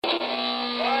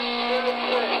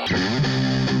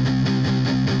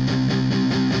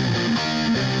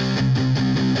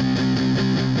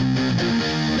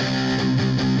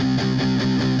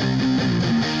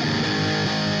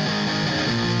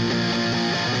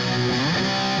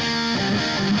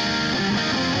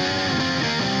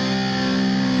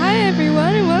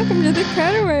welcome to the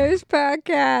Cutaways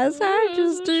podcast. Hi,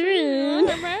 Justine.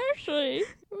 I'm Ashley.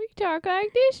 We talk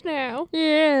like this now.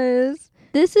 Yes.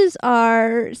 This is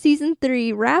our season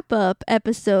 3 wrap-up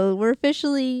episode. We're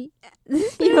officially,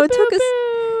 it took us...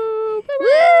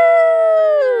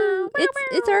 Woo!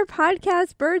 It's our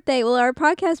podcast birthday. Well, our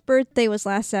podcast birthday was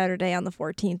last Saturday on the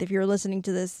 14th. If you're listening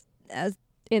to this as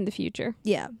In the future.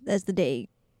 as the day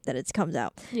that it comes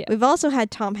out. Yeah. We've also had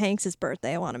Tom Hanks'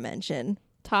 birthday, I want to mention.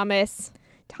 Thomas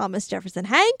Jefferson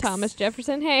Hanks.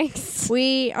 Jefferson Hanks.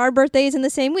 Our birthday is in the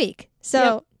same week.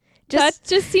 So That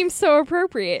just seems so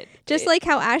appropriate. just like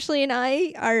how Ashley and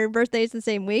I, our birthday is the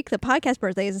same week, the podcast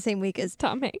birthday is the same week as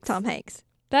Tom Hanks. Tom Hanks.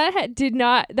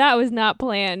 That was not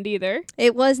planned either.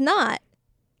 It was not.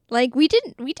 Like we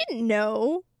didn't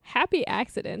know. Happy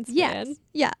accidents, Yes. man.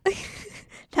 Yeah.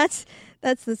 That's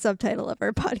the subtitle of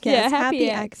our podcast. Yeah, happy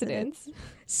accidents.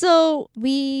 So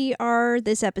we are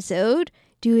this episode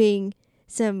doing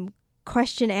some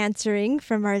question answering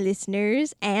from our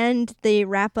listeners and the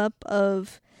wrap up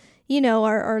of,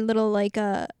 our little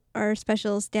our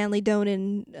special Stanley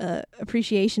Donen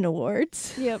appreciation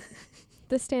awards Yep.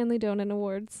 The Stanley Donen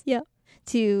Awards.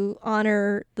 to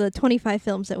honor the 25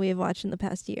 films that we have watched in the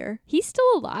past year. He's still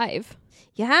alive.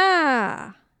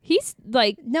 Yeah. He's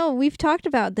like, No, we've talked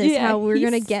about this, Yeah, how we're he's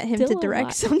going to get him to still direct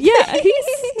alive. something. Yeah, he's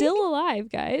still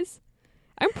alive, guys.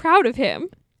 I'm proud of him.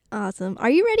 Awesome. Are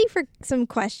you ready for some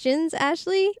questions,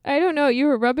 Ashley? I don't know. You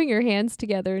were rubbing your hands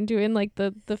together and doing like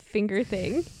the finger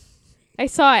thing. I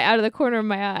saw it out of the corner of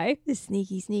my eye. The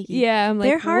sneaky. Yeah, I'm like,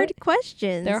 They're hard what?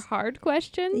 questions. They're hard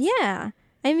questions. Yeah.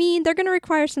 I mean, they're going to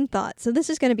require some thought. So this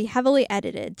is going to be heavily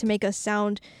edited to make us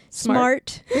sound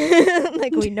smart.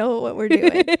 Like we know what we're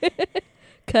doing.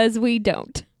 'Cause we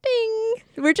don't. Ding.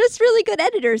 We're just really good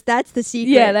editors. That's the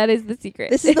secret. Yeah, that is the secret.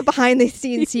 This is the behind the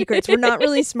scenes secrets. We're not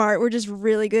really smart. We're just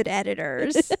really good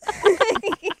editors.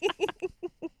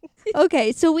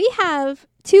 Okay, so we have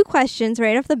 2 questions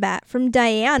right off the bat from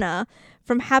Diana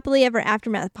from Happily Ever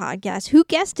Aftermath podcast, who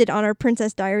guested on our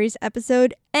Princess Diaries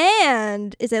episode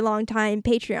and is a longtime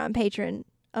Patreon patron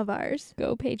of ours.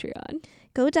 Go Patreon.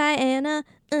 Go Diana.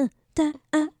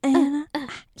 Diana.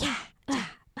 Yeah.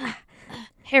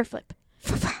 Hair flip.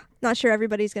 Not sure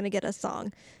everybody's going to get a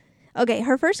song. Okay,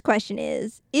 her first question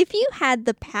is, if you had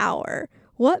the power,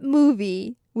 what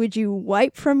movie would you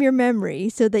wipe from your memory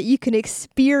so that you can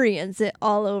experience it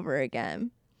all over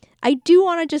again? I do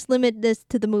want to just limit this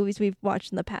to the movies we've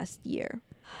watched in the past year.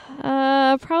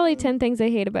 Probably 10 Things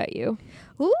I Hate About You.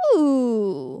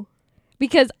 Ooh.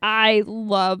 Because I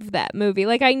love that movie.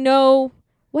 Like, I know...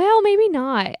 Well, maybe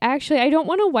not. Actually, I don't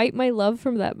want to wipe my love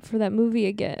for that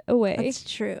movie away.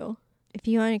 That's true. If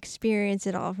you want to experience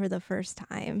it all for the first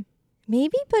time.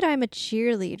 Maybe, but I'm a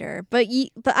cheerleader. But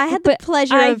I had the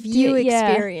pleasure of you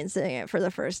experiencing it for the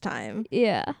first time.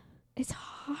 Yeah. It's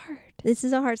hard. This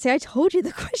is a hard... See, I told you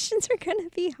the questions are going to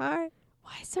be hard.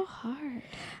 Why so hard?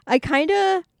 I kind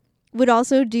of would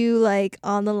also do, like,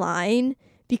 On the Line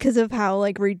because of how,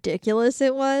 like, ridiculous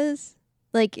it was.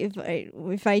 Like,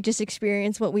 if I just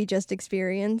experienced what we just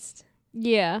experienced.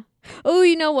 Yeah. Oh,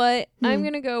 you know what? I'm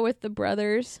going to go with The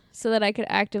Brothers so that I could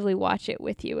actively watch it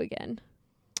with you again.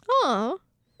 Oh.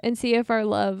 And see if our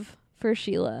love for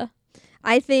Sheila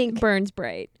I think burns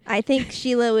bright. I think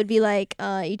Sheila would be like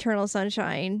Eternal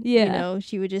Sunshine. Yeah.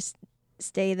 She would just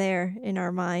stay there in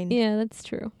our mind. Yeah, that's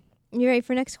true. You ready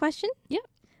for next question? Yep.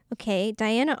 Okay.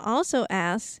 Diana also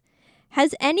asks,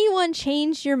 has anyone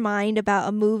changed your mind about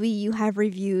a movie you have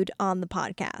reviewed on the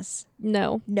podcast?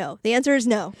 No. No. The answer is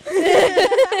no.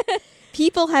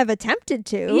 People have attempted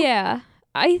to. Yeah.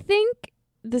 I think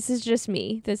this is just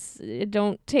me.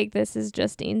 Don't take this as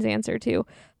Justine's answer too.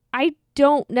 I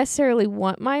don't necessarily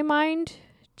want my mind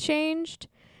changed,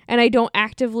 and I don't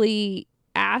actively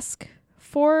ask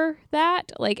for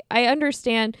that. Like, I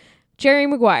understand Jerry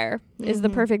Maguire is the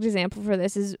perfect example for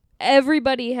this. Is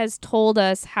everybody has told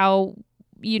us how,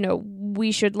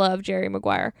 we should love Jerry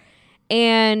Maguire.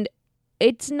 And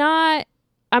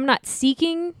I'm not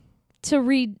seeking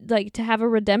to have a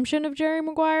redemption of Jerry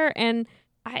Maguire, and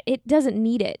it doesn't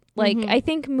need it. Like, I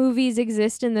think movies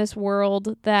exist in this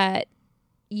world that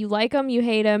you like them, you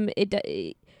hate them.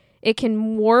 It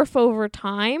can morph over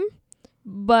time,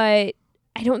 but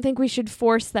I don't think we should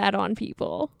force that on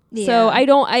people. Yeah. So I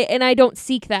don't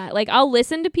seek that. Like, I'll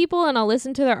listen to people and I'll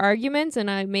listen to their arguments,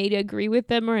 and I may agree with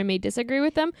them or I may disagree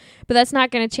with them, but that's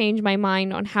not going to change my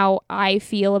mind on how I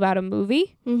feel about a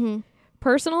movie.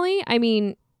 Personally, I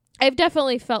mean, I've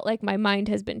definitely felt like my mind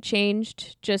has been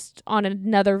changed just on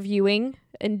another viewing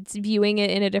and viewing it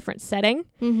in a different setting.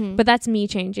 But that's me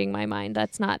changing my mind.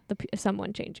 That's not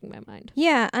someone changing my mind.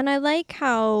 Yeah, and I like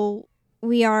how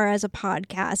we are as a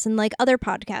podcast and like other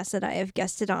podcasts that I have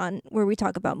guested on where we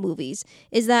talk about movies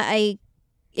is that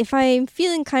if I'm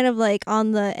feeling kind of like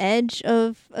on the edge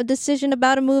of a decision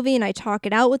about a movie and I talk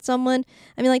it out with someone,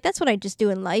 I mean, like that's what I just do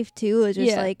in life too, is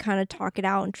just like kind of talk it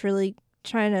out and truly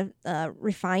trying to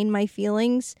refine my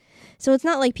feelings. So it's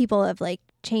not like people have like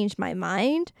changed my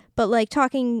mind, but like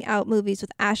talking out movies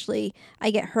with Ashley, I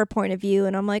get her point of view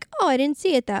and I'm like, oh, I didn't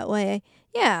see it that way.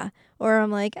 Yeah. Or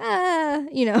I'm like,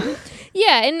 you know.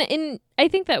 Yeah, and I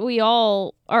think that we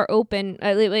all are open.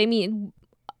 I mean,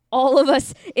 all of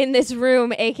us in this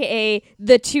room, aka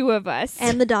the two of us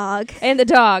and the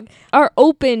dog are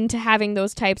open to having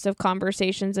those types of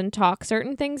conversations and talk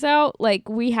certain things out. Like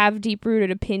we have deep rooted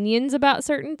opinions about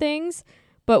certain things,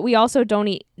 but we also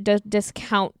don't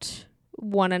discount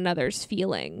one another's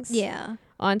feelings. Yeah.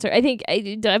 I think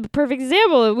a perfect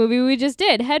example of a movie we just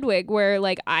did, Hedwig, where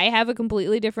like I have a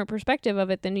completely different perspective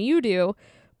of it than you do,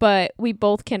 but we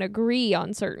both can agree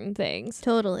on certain things.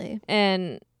 Totally.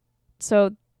 And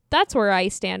so that's where I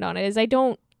stand on it, is I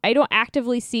don't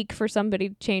actively seek for somebody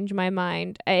to change my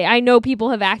mind. I know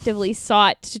people have actively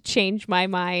sought to change my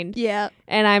mind. Yeah.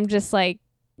 And I'm just like,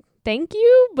 thank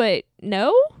you, but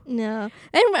no. And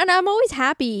I'm always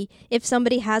happy if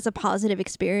somebody has a positive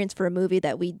experience for a movie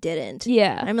that we didn't.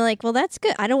 Yeah. I'm like, well, that's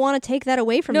good. I don't want to take that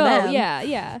away from them. No,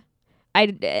 yeah.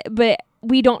 But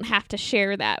we don't have to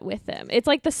share that with them. It's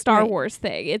like the Star Wars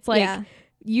thing. It's like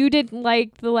you didn't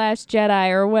like The Last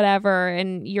Jedi or whatever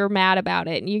and you're mad about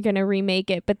it and you're going to remake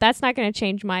it, but that's not going to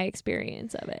change my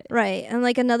experience of it. Right. And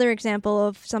like another example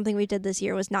of something we did this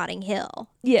year was Notting Hill.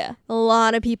 Yeah. A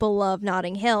lot of people love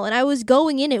Notting Hill and I was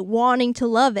going in it wanting to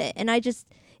love it and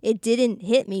it didn't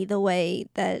hit me the way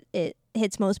that it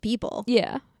hits most people.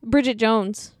 Yeah. Bridget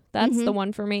Jones. That's the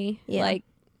one for me. Yeah. Like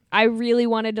I really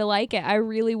wanted to like it. I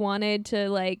really wanted to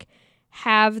like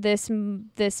have this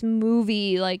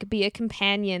movie like be a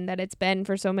companion that it's been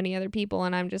for so many other people,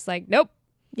 and I'm just like, nope.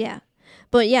 Yeah.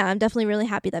 But yeah, I'm definitely really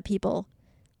happy that people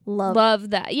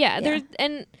love that. Yeah. There's,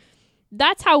 and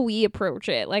that's how we approach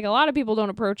it. Like a lot of people don't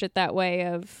approach it that way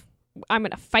of I'm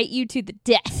going to fight you to the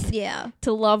death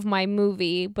to love my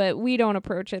movie, but we don't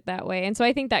approach it that way. And so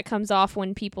I think that comes off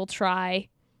when people try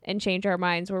and change our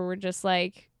minds, where we're just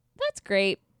like, that's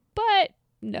great, but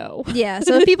no. Yeah,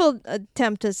 so if people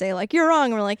attempt to say like you're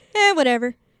wrong, we're like,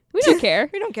 whatever. We don't care.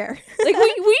 We don't care. Like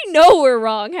we know we're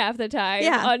wrong half the time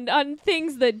Yeah. on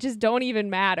things that just don't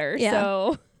even matter. Yeah.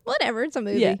 So Whatever, it's a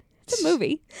movie. yeah, it's a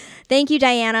movie. Thank you,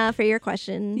 Diana, for your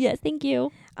questions. Yes, thank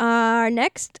you. Our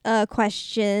next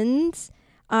questions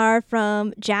are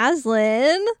from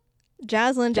Jaslyn.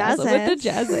 Jaslyn with the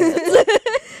Jaslyn.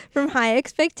 From High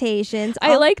Expectations.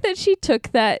 I like that she took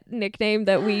that nickname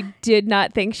that we did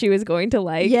not think she was going to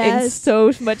like in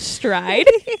so much stride.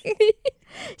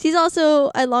 She's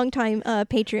also a longtime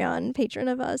Patreon patron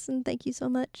of us, and thank you so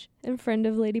much. And friend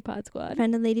of Lady Pod Squad.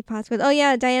 Friend of Lady Pod Squad. Oh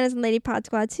yeah, Diana's in Lady Pod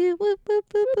Squad too. Whoop, whoop,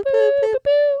 whoop, whoop, whoop,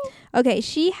 whoop. Okay,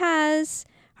 she has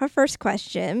her first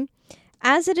question.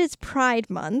 As it is Pride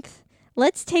Month,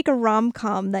 let's take a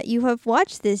rom-com that you have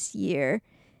watched this year.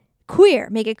 Queer,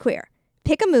 make it queer.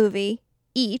 Pick a movie,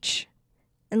 each,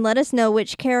 and let us know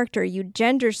which character you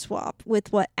gender swap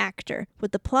with what actor.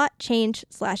 Would the plot change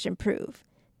 / improve?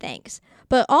 Thanks.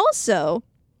 But also,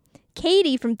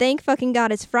 Katie from Thank Fucking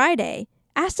God It's Friday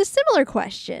asked a similar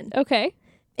question. Okay.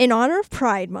 In honor of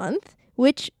Pride Month,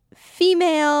 which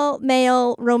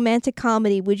female-male romantic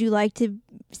comedy would you like to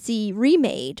see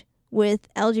remade with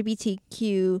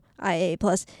LGBTQIA+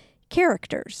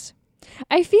 characters?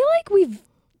 I feel like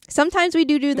Sometimes we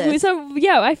do this.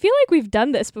 I feel like we've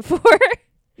done this before.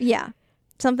 Yeah.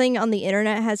 Something on the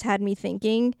internet has had me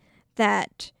thinking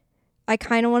that I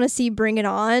kind of want to see Bring It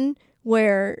On,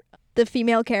 where the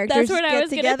female characters get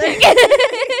together.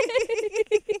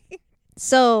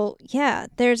 So, yeah,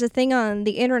 there's a thing on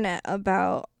the internet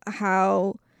about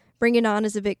how Bring It On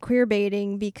is a bit queer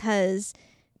baiting because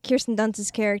Kirsten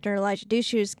Dunst's character and Elijah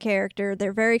Dushku's character,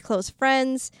 they're very close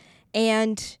friends,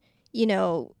 and, you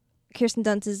know, Kirsten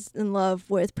Dunst is in love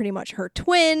with pretty much her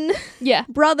twin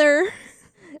brother.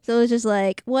 So it's just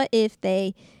like, what if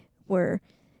they were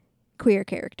queer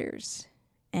characters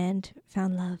and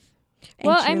found love?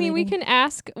 Well, I mean, we can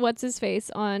ask what's his face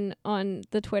on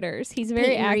the Twitters. He's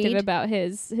very Peyton active Reed. about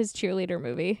his cheerleader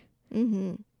movie.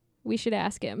 Mm-hmm. We should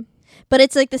ask him. But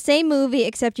it's like the same movie,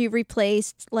 except you've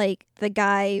replaced like the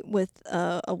guy with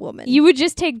a woman. You would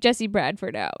just take Jesse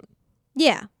Bradford out.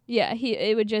 Yeah. Yeah,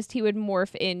 he would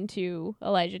morph into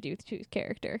Elijah Dushku's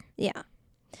character. Yeah.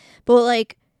 But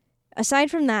like, aside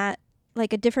from that,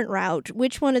 like a different route,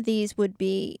 which one of these would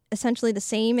be essentially the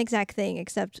same exact thing,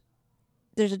 except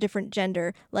there's a different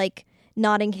gender, like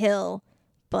Notting Hill,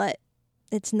 but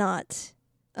it's not.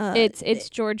 It's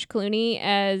George Clooney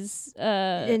as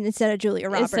and instead of Julia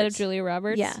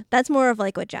Roberts. Yeah, that's more of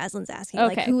like what Jaslyn's asking.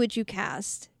 Okay. Like, who would you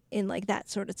cast in like that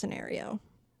sort of scenario?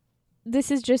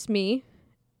 This is just me.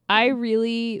 I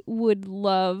really would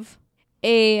love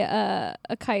a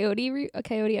Coyote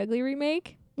Ugly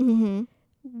remake Mm-hmm.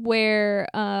 where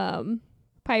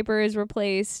Piper is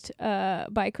replaced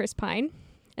by Chris Pine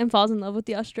and falls in love with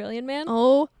the Australian man.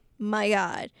 Oh my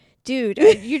god, dude,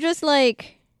 you're just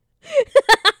like.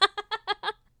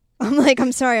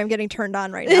 I'm sorry, I'm getting turned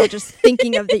on right now just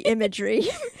thinking of the imagery.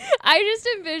 I just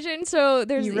envisioned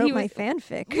You wrote my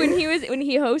fanfic. when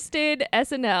he hosted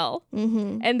SNL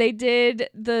Mm-hmm. and they did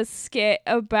the skit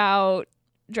about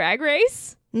Drag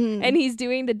Race and he's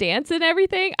doing the dance and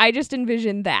everything. I just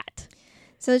envisioned that.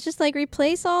 So it's just like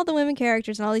replace all the women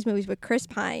characters in all these movies with Chris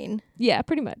Pine. Yeah,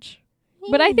 pretty much.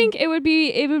 But I think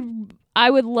I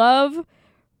would love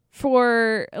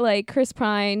for like Chris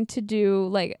Pine to do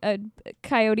like a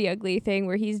Coyote Ugly thing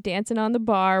where he's dancing on the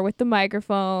bar with the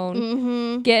microphone,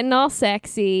 Mm-hmm. getting all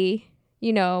sexy,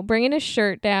 bringing his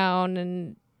shirt down,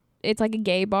 and it's like a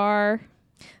gay bar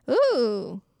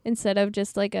Ooh. instead of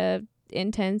just like a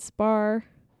intense bar.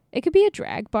 It could be a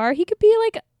drag bar. He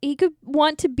could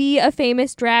want to be a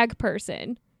famous drag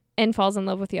person and falls in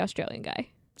love with the Australian guy.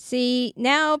 See,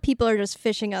 now people are just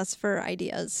fishing us for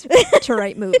ideas to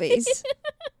write movies.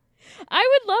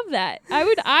 I would love that.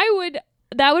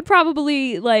 That would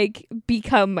probably like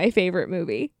become my favorite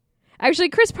movie. Actually,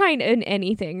 Chris Pine in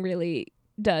anything really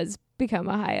does become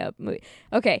a high up movie.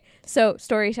 Okay, so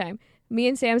story time. Me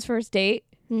and Sam's first date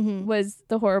Mm-hmm. was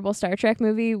the horrible Star Trek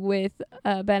movie with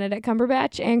Benedict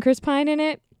Cumberbatch and Chris Pine in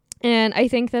it. And I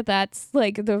think that that's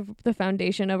like the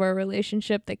foundation of our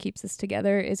relationship that keeps us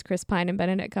together is Chris Pine and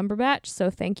Benedict Cumberbatch. So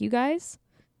thank you guys,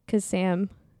 because Sam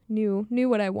knew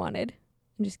what I wanted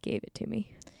and just gave it to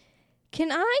me. Can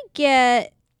I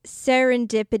get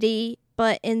Serendipity,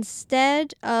 but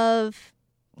instead of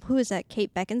who is that?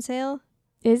 Kate Beckinsale?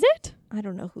 Is it? I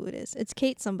don't know who it is. It's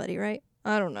Kate somebody, right?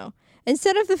 I don't know.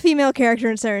 Instead of the female character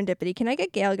in Serendipity, can I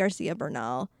get Gail Garcia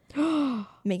Bernal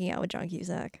making out with John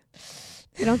Cusack?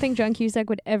 I don't think John Cusack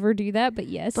would ever do that, but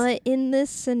yes. But in this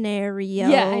scenario,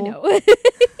 yeah, I know.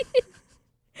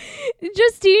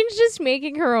 Justine's just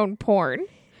making her own porn.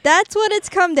 That's what it's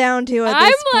come down to at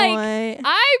this point.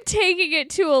 I'm taking it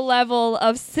to a level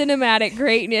of cinematic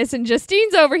greatness, and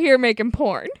Justine's over here making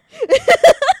porn.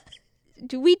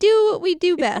 We do what we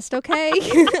do best, okay?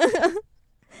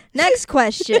 Next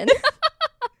question.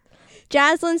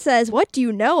 Jaslyn says, what do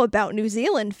you know about New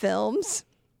Zealand films?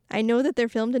 I know that they're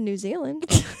filmed in New Zealand.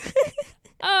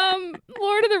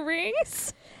 Lord of the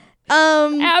Rings,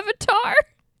 Avatar. Avatar.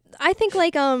 I think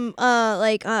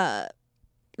The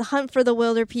Hunt for the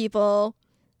Wilder People.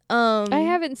 I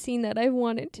haven't seen that. I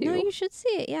wanted to. No, you should see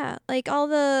it. Yeah, like all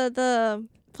the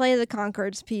Play of the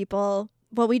Conchords people.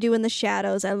 What We Do in the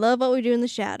Shadows. I love What We Do in the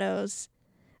Shadows.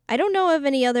 I don't know of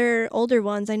any other older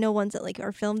ones. I know ones that like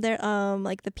are filmed there.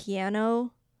 Like The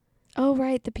Piano. Oh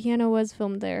right, The Piano was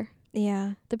filmed there.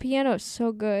 Yeah. The Piano is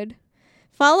so good.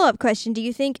 Follow-up question. Do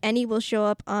you think any will show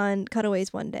up on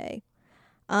Cutaways one day?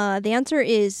 The answer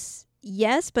is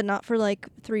yes, but not for like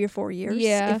 3 or 4 years.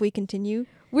 Yeah. If we continue.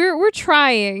 We're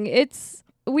trying.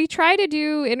 We try to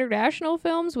do international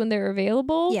films when they're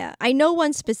available. Yeah. I know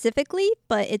one specifically,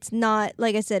 but it's not,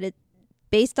 like I said,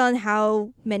 based on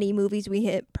how many movies we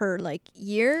hit per like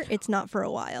year, it's not for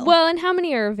a while. Well, and how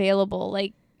many are available?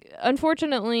 Like,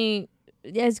 unfortunately,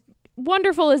 as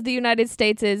wonderful as the United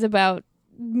States is about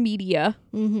media,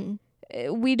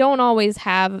 we don't always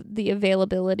have the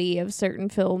availability of certain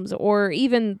films or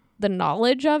even the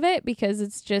knowledge of it, because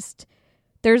it's just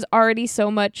there's already so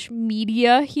much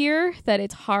media here that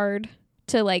it's hard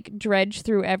to like dredge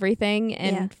through everything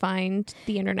and find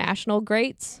the international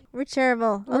greats. We're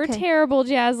terrible. We're terrible,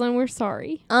 Jaslyn. We're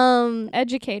sorry.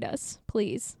 Educate us,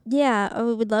 please. Yeah, I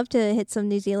would love to hit some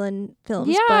New Zealand films.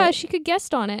 Yeah, but she could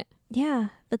guest on it. yeah,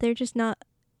 but they're just not.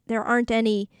 There aren't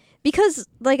any because,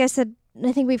 like I said,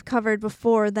 I think we've covered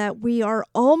before that we are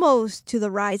almost to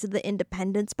the rise of the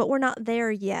independents, but we're not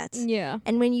there yet. Yeah.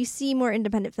 And when you see more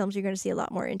independent films, you're going to see a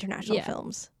lot more international Yeah.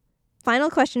 films. Final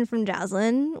question from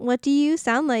Jaslyn. What do you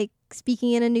sound like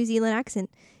speaking in a New Zealand accent?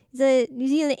 It's a New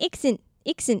Zealand accent.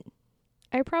 Accent.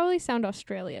 I probably sound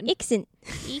Australian. Accent.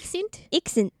 Accent?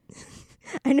 Accent.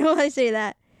 I know how I say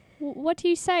that. What do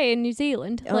you say in New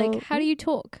Zealand? Like, how do you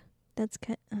talk? That's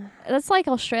kind That's like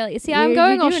Australia. See, I'm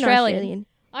going Australian.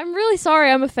 I'm really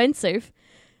sorry. I'm offensive.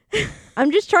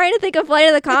 I'm just trying to think of Flight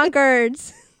of the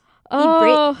Conchords.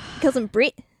 Oh. Kills him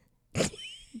Brit.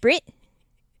 Brit.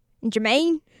 And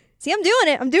Jermaine. See, I'm doing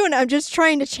it. I'm just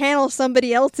trying to channel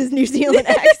somebody else's New Zealand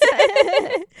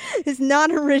accent. It's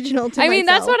not original to I mean,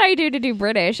 that's myself. what I do to do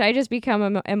British. I just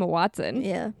become Emma Watson.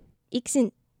 Yeah.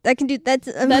 Accent. I can do that's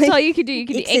That's all you can do. You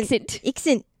can do accent.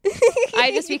 Accent.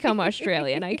 I just become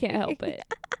Australian. I can't help it.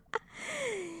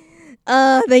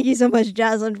 Thank you so much,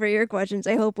 Jocelyn, for your questions.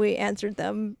 I hope we answered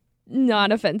them.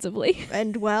 Not offensively.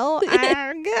 And well,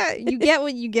 you get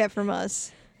what you get from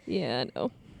us. Yeah, I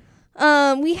know.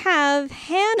 We have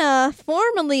Hannah,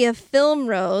 formerly of Film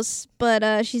Roast,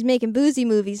 but she's making boozy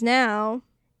movies now.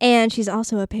 And she's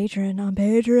also a patron on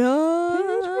Patreon.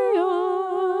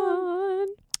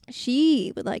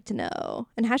 She would like to know.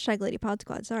 And hashtag Lady Pod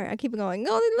Squad. Sorry, I keep going.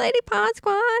 Oh, Lady Pod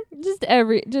Squad.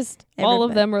 Just all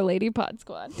of them are Lady Pod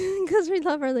Squad. Because we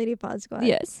love our Lady Pod Squad.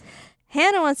 Yes.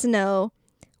 Hannah wants to know,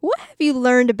 what have you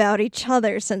learned about each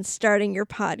other since starting your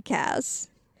podcast?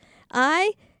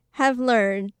 I have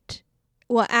learned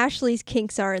what Ashley's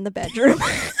kinks are in the bedroom.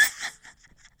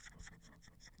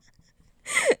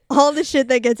 All the shit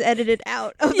that gets edited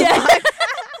out of the podcast.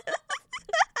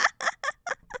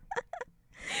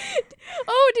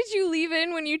 Oh, did you leave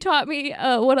in when you taught me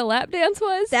what a lap dance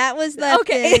was? That was left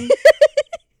in.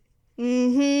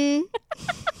 Mm-hmm.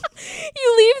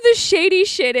 You leave the shady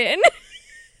shit in.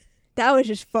 That was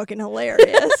just fucking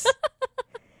hilarious.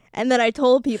 And then I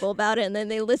told people about it, and then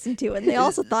they listened to it, and they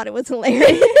also thought it was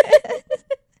hilarious.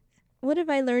 What have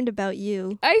I learned about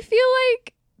you? I feel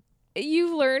like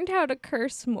you've learned how to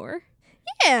curse more.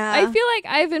 Yeah. I feel like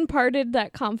I've imparted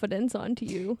that confidence onto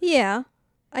you. Yeah.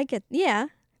 Yeah.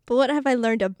 But what have I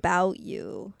learned about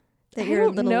you? That you're a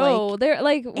little like they're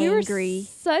like we were angry.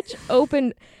 such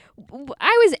open.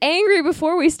 I was angry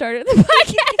before we started the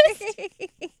podcast.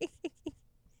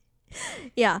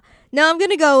 Yeah. No, I'm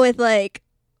gonna go with like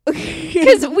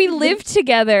because we lived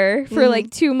together for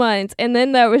like 2 months, and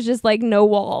then that was just like no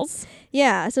walls.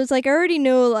 Yeah. So it's like I already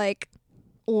know like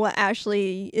what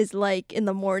Ashley is like in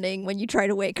the morning when you try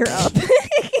to wake her up.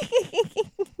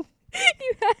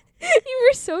 You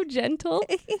were so gentle.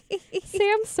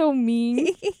 Sam's so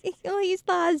mean. Oh, he's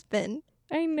the husband.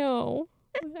 I know.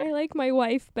 I like my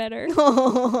wife better.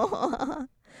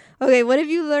 Okay, what have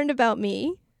you learned about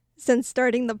me since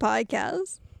starting the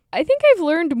podcast? I think I've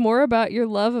learned more about your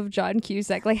love of John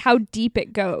Cusack, like how deep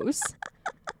it goes.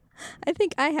 I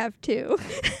think I have too.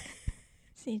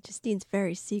 See, Justine's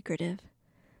very secretive.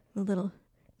 A little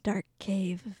dark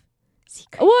cave of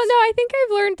secrets. Well, no, I think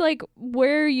I've learned like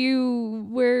where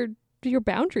your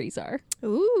boundaries are.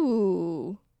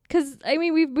 Ooh. Because, I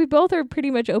mean, we both are pretty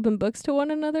much open books to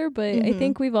one another, but I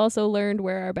think we've also learned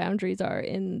where our boundaries are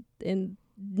in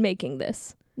making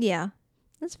this. Yeah.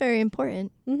 That's very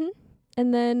important. Mm-hmm.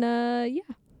 And then,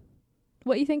 yeah.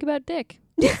 What you think about Dick?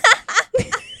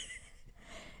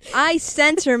 I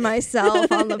censor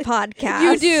myself on the podcast.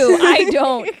 You do. I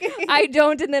don't. I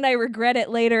don't, and then I regret it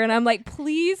later, and I'm like,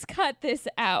 please cut this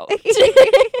out.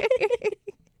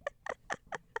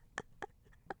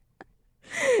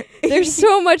 There's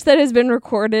so much that has been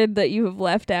recorded that you have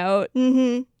left out.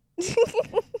 Mm-hmm.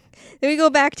 Then we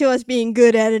go back to us being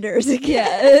good editors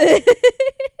again.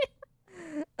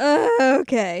 Yeah.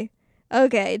 Okay.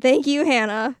 Thank you,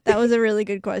 Hannah. That was a really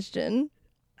good question.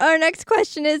 Our next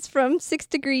question is from 6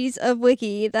 Degrees of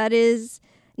Wiki. That is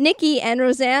Nikki and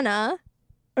Rosanna.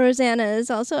 Rosanna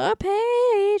is also a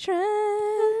patron.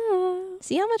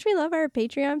 See how much we love our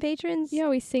Patreon patrons? Yeah,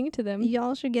 we sing to them.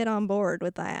 Y'all should get on board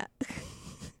with that.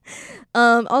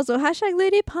 Also, hashtag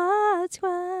Lady Pod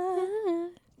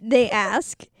Squad. They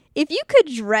ask, if you could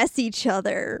dress each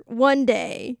other for one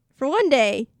day,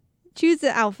 choose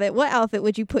the outfit. What outfit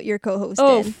would you put your co-host in?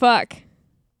 Oh, fuck.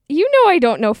 You know I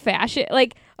don't know fashion.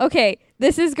 Like, okay,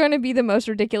 this is going to be the most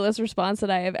ridiculous response that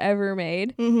I have ever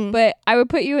made. Mm-hmm. But I would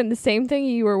put you in the same thing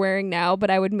you were wearing now, but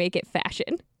I would make it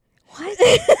fashion. What?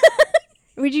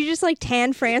 Would you just like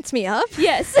tan France me up?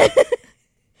 Yes.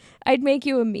 I'd make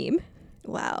you a meme.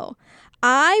 Wow.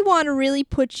 I want to really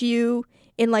put you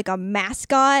in like a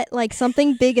mascot, like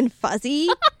something big and fuzzy.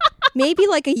 Maybe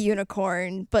like a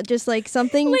unicorn, but just like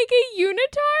something... Like a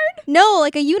unitard? No,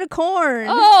 like a unicorn.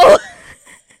 Oh.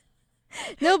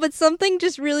 No, but something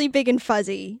just really big and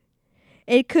fuzzy.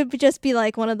 It could just be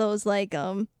like one of those like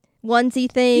onesie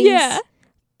things. Yeah.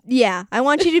 Yeah, I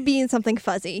want you to be in something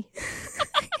fuzzy.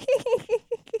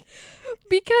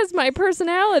 Because my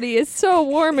personality is so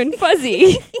warm and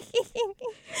fuzzy.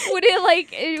 Would it like...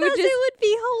 It would just... It would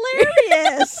be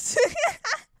hilarious.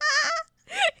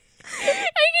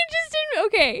 I can just...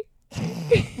 Okay.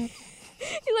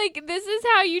 Like, this is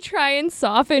how you try and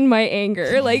soften my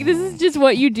anger. Like, this is just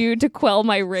what you do to quell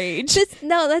my rage.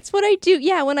 No, that's what I do.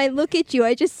 Yeah, when I look at you,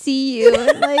 I just see you.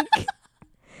 And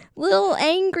little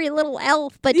angry little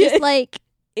elf, but just like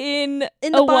in the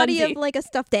a body onesie. of like a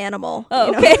stuffed animal. Oh,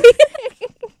 you know? okay.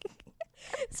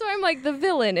 So I'm like the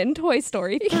villain in Toy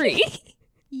Story 3.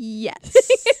 Yes.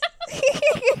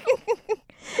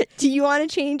 Do you want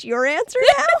to change your answer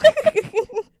now?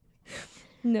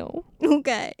 No.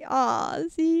 Okay. Aw,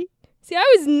 see? See,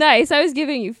 I was nice. I was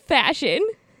giving you fashion.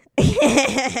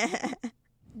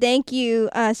 Thank you,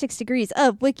 6 Degrees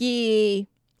of Wiki.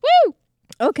 Woo!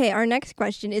 Okay, our next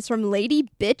question is from Lady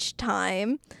Bitch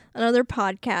Time, another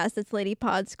podcast that's Lady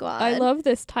Pod Squad. I love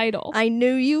this title. I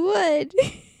knew you would.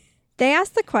 They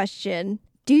asked the question,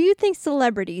 do you think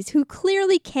celebrities who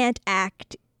clearly can't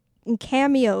act in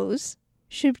cameos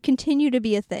should continue to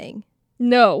be a thing?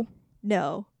 No.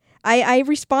 No. I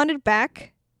responded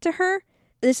back to her.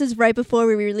 This is right before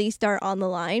we released our On the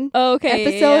Line Okay.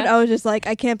 episode. Yeah. I was just like,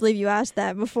 I can't believe you asked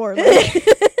that before. Like,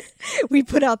 we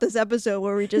put out this episode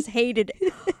where we just hated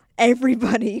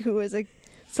everybody who was a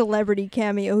celebrity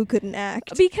cameo who couldn't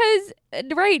act. Because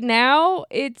right now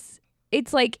it's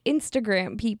like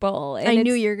Instagram people. And I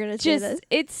knew it's you were going to say this.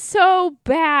 It's so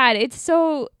bad. It's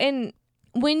so, and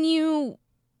when you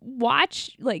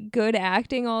watch like good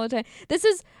acting all the time, this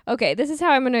is how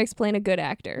I'm going to explain a good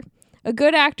actor. A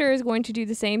good actor is going to do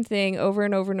the same thing over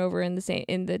and over and over in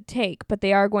the take, but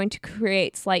they are going to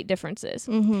create slight differences.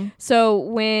 Mm-hmm. So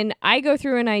when I go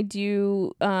through and I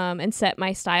do and set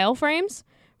my style frames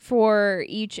for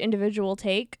each individual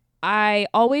take, I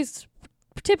always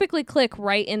typically click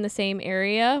right in the same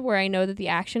area where I know that the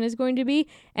action is going to be,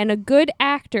 and a good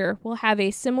actor will have a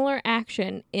similar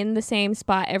action in the same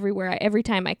spot every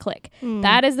time I click.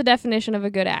 That is the definition of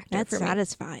a good actor. That's for me,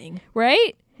 satisfying.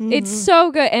 right? Mm-hmm. It's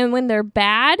so good, and when they're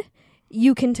bad,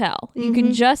 you can tell. You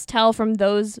can just tell from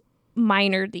those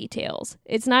minor details.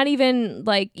 It's not even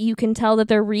like you can tell that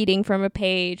they're reading from a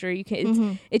page, or you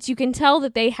can you can tell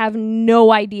that they have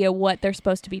no idea what they're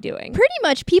supposed to be doing. Pretty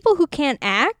much people who can't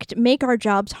act make our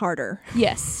jobs harder.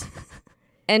 Yes.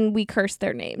 And we curse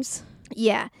their names.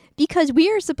 Yeah, because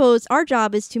our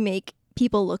job is to make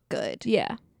people look good.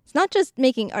 Yeah. It's not just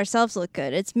making ourselves look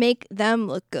good, it's make them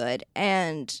look good,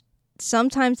 and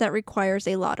sometimes that requires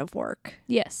a lot of work.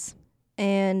 Yes.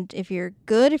 And if you're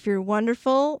good, if you're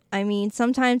wonderful, I mean,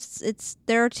 sometimes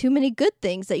there are too many good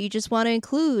things that you just want to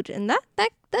include, and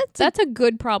that's a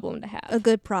good problem to have. a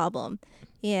good problem.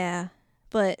 Yeah,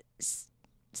 but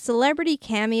celebrity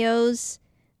cameos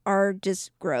are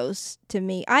just gross to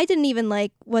me. I didn't even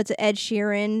like Ed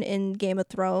Sheeran in Game of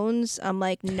Thrones. I'm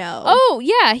like, no. Oh,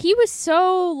 yeah, he was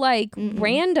so like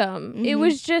random. It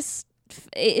was just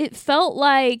it felt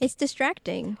like It's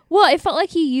distracting. Well, it felt like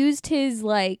he used his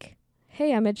like,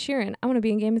 hey, I'm Ed Sheeran. I want to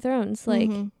be in Game of Thrones. Like,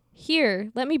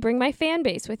 here, let me bring my fan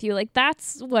base with you. Like,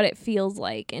 that's what it feels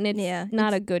like. And it's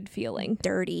not a good feeling.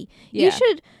 Dirty. Yeah. You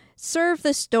should serve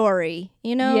the story,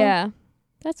 you know? Yeah.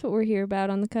 That's what we're here about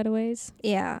on the Cutaways.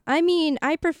 Yeah. I mean,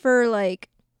 I prefer, like,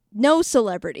 no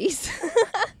celebrities.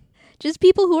 Just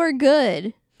people who are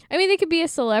good. I mean, they could be a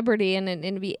celebrity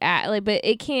and be but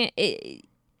it can't.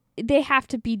 They have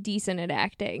to be decent at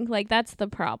acting. Like, that's the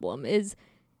problem. Is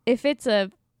if it's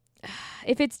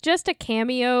just a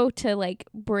cameo to like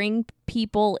bring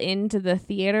people into the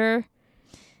theater,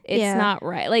 it's not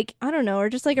right. Like, I don't know, or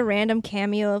just like a random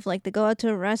cameo of like they go out to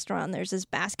a restaurant and there's this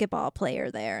basketball player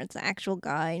there. It's an actual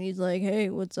guy and he's like, hey,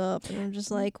 what's up? And I'm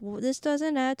just like, well, this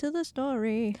doesn't add to the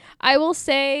story. I will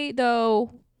say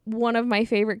though, one of my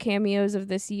favorite cameos of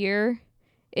this year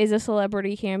is a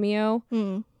celebrity cameo,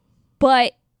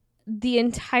 but the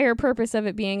entire purpose of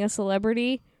it being a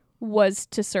celebrity was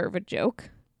to serve a joke.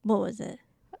 What was it?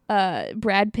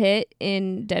 Brad Pitt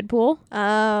in Deadpool.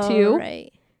 Oh, 2.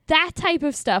 right. That type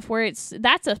of stuff where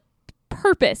that's a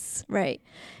purpose. Right.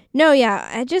 No, yeah.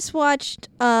 I just watched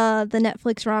the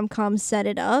Netflix rom-com Set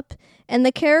It Up, and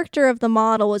the character of the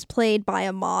model was played by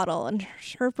a model, and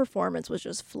her performance was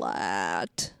just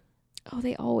flat. Oh,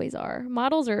 they always are.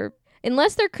 Models are,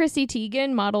 unless they're Chrissy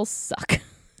Teigen, models suck.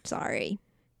 Sorry.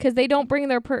 Because they don't bring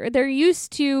they're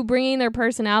used to bringing their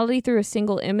personality through a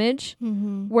single image.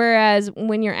 Whereas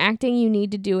when you're acting, you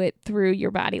need to do it through your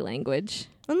body language.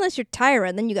 Unless you're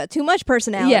Tyra, then you got too much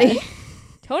personality. Yeah.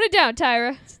 Tone it down,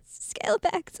 Tyra. Scale it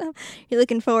back some. You're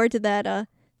looking forward to that,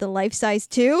 the Life Size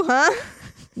 2, huh?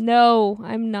 No,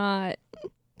 I'm not.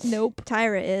 Nope.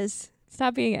 Tyra is.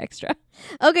 Stop being extra.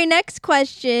 Okay, next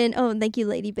question. Oh, thank you,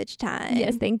 Lady Bitch Time.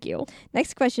 Yes, thank you.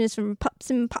 Next question is from Pops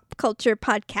and Pop Culture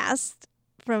Podcast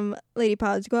from Lady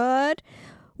Pod Squad.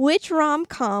 Which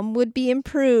rom-com would be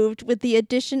improved with the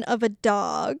addition of a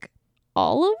dog?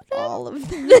 All of them? All of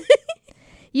them.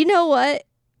 You know what?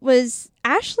 Was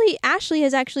Ashley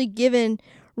has actually given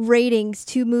ratings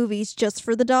to movies just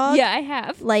for the dog. Yeah, I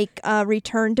have. Like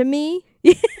Return to Me.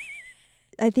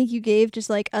 I think you gave just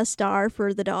like a star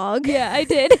for the dog. Yeah, I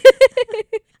did.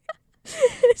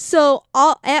 So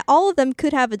all of them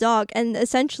could have a dog, and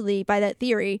essentially by that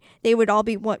theory, they would all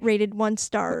be rated 1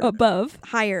 star Above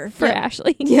higher for Yeah.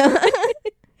 Ashley. Yeah.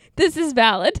 This is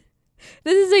valid.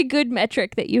 This is a good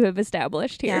metric that you have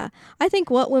established here. Yeah. I think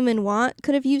What Women Want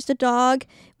could have used a dog.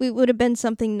 We would have been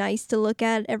something nice to look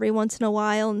at every once in a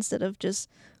while instead of just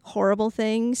horrible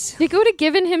things. They would have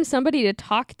given him somebody to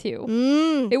talk to.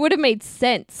 Mm. It would have made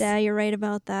sense. Yeah, you're right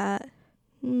about that.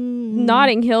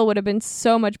 Notting Hill would have been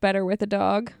so much better with a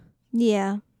dog.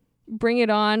 Yeah. Bring It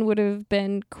On would have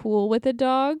been cool with a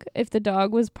dog if the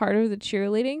dog was part of the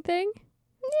cheerleading thing.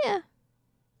 Yeah.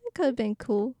 It could have been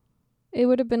cool. It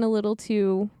would have been a little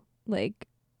too, like,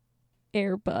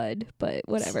 Air Bud, but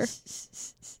whatever.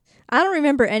 I don't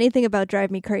remember anything about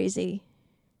Drive Me Crazy.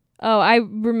 Oh, I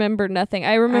remember nothing.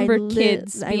 I remember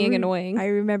kids being annoying. I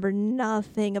remember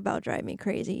nothing about Drive Me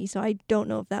Crazy, so I don't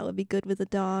know if that would be good with a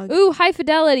dog. Ooh, High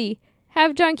Fidelity.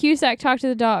 Have John Cusack talk to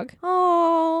the dog.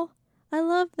 Oh, I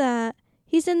love that.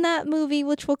 He's in that movie,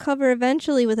 which we'll cover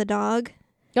eventually with a dog.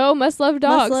 Oh, Must Love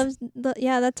Dogs.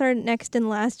 Yeah, that's our next and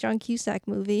last John Cusack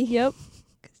movie. Yep.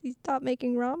 Because he stopped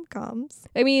making rom-coms.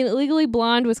 I mean, Legally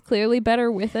Blonde was clearly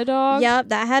better with a dog. Yep,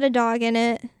 that had a dog in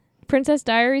it. Princess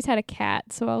Diaries had a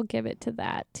cat, so I'll give it to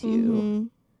that, too. Mm-hmm.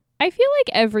 I feel like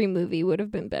every movie would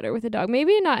have been better with a dog.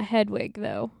 Maybe not Hedwig,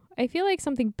 though. I feel like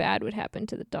something bad would happen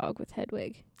to the dog with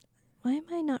Hedwig. Why am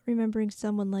I not remembering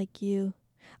Someone Like You?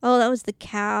 Oh, that was the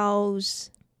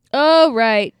cows. Oh,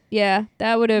 right. Yeah,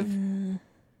 that would have...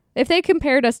 If they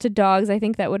compared us to dogs, I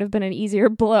think that would have been an easier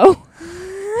blow.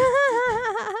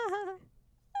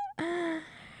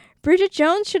 Bridget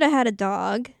Jones should have had a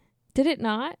dog. Did it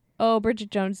not? Oh, Bridget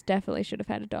Jones definitely should have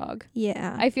had a dog.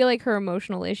 Yeah. I feel like her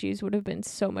emotional issues would have been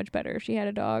so much better if she had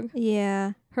a dog.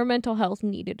 Yeah. Her mental health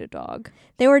needed a dog.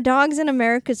 There were dogs in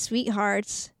America's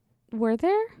Sweethearts. Were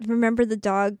there? Remember the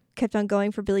dog kept on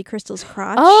going for Billy Crystal's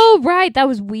crotch? Oh, right. That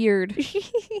was weird.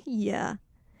 Yeah.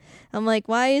 I'm like,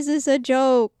 why is this a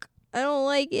joke? I don't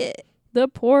like it. The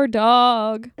poor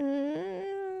dog.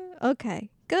 Okay.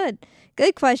 Good.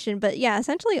 Good question. But yeah,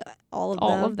 essentially all of them.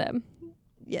 All of them.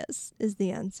 Yes, is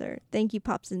the answer. Thank you,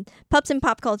 Pups and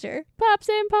Pop Culture. Pops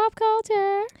in pop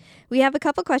culture. We have a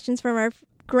couple questions from our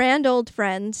grand old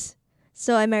friends.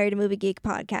 So I Married a Movie Geek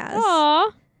podcast.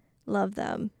 Aw. Love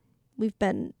them. We've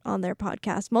been on their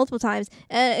podcast multiple times,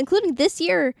 including this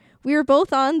year. We were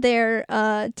both on their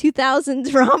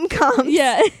 2000s rom-coms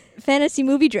Yeah. fantasy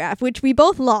movie draft, which we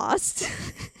both lost,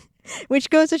 which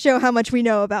goes to show how much we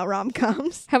know about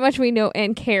rom-coms. How much we know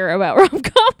and care about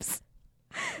rom-coms.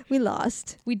 We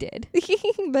lost. We did.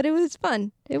 But it was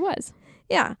fun. It was.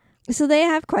 Yeah. So they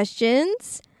have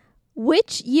questions.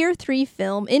 Which year 3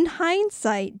 film, in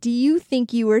hindsight, do you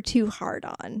think you were too hard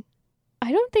on?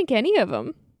 I don't think any of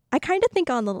them. I kind of think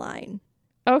On the Line.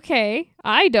 Okay.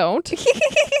 I don't.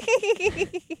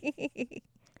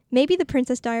 Maybe The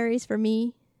Princess Diaries for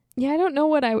me. Yeah, I don't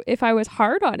know if I was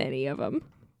hard on any of them.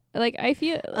 Like, I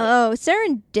feel... Like, Oh,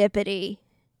 Serendipity.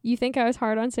 you think I was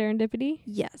hard on Serendipity?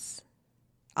 Yes.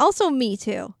 Also me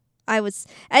too. I was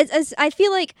as I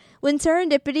feel like when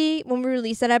Serendipity, when we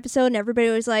released that episode and everybody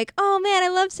was like, oh man, I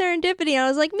love Serendipity, and I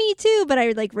was like, me too, but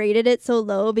I like rated it so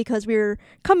low because we were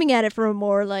coming at it from a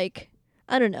more like,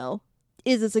 I don't know,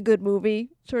 is this a good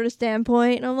movie sort of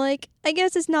standpoint, and I'm like, I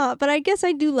guess it's not, but I guess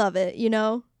I do love it, you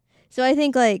know? So I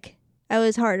think like I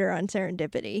was harder on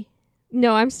Serendipity.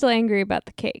 No, I'm still angry about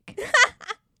the cake.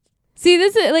 See,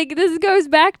 this goes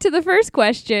back to the first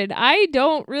question. I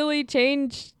don't really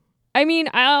change. I mean,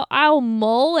 I'll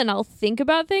mull and I'll think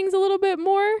about things a little bit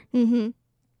more. Mm-hmm.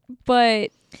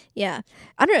 But yeah,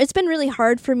 I don't know. It's been really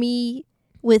hard for me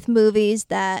with movies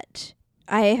that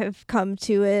I have come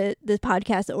to the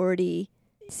podcast already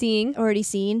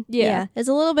seen. Yeah. It's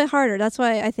a little bit harder. That's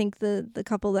why I think the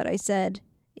couple that I said,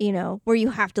 you know, where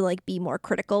you have to like be more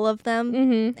critical of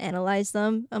them, analyze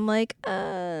them. I'm like,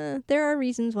 there are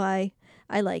reasons why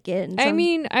I like it. And I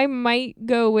mean, I might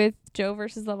go with Joe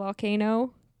versus the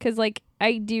Volcano because like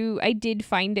I did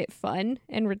find it fun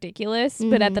and ridiculous,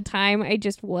 but at the time I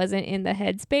just wasn't in the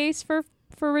headspace for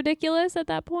ridiculous at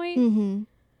that point. Mm-hmm.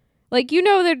 Like, you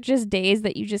know, there are just days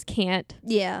that you just can't.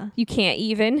 Yeah. You can't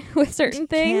even with certain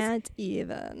things. Can't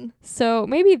even. So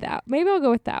maybe I'll go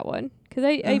with that one. Because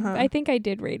I think I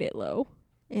did rate it low.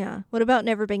 Yeah. What about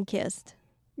Never Been Kissed?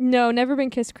 No, Never Been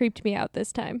Kissed creeped me out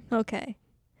this time. Okay.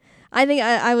 I think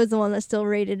I was the one that still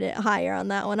rated it higher on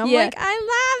that one. I'm Yeah. like, I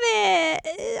love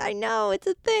it. I know it's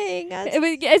a thing.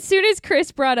 As soon as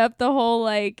Chris brought up the whole,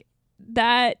 like,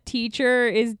 that teacher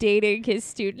is dating his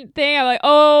student thing, I'm like,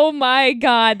 oh my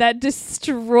God, that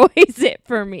destroys it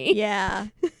for me. Yeah.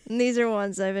 And these are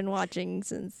ones I've been watching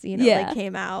since, they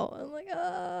came out. I'm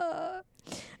like,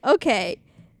 Okay.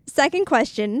 Second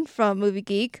question from Movie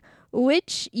Geek.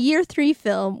 Which year 3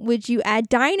 film would you add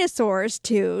dinosaurs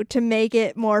to make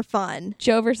it more fun?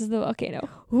 Joe versus the volcano.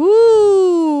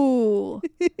 Ooh.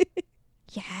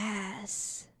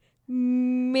 Yes.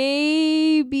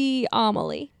 Maybe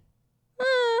Amelie.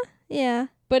 Yeah.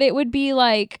 But it would be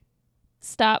like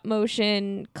stop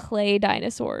motion clay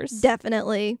dinosaurs.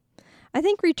 Definitely. I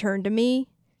think Return to Me,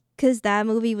 because that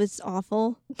movie was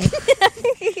awful.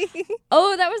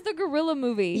 Oh, that was the gorilla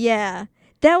movie. Yeah.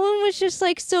 That one was just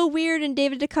like so weird, and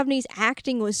David Duchovny's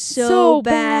acting was so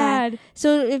bad.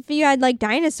 So if you had like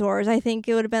dinosaurs, I think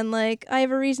it would have been like, I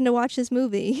have a reason to watch this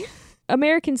movie.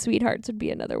 American Sweethearts would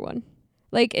be another one.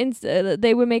 Like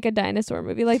they would make a dinosaur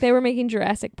movie, like they were making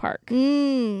Jurassic Park.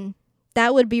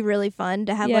 That would be really fun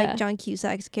to have Yeah. like John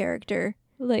Cusack's character,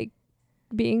 like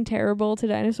being terrible to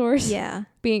dinosaurs. Yeah.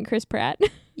 Being Chris Pratt.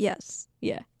 Yes.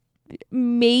 Yeah.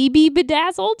 Maybe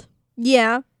Bedazzled.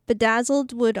 Yeah.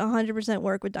 Bedazzled would 100%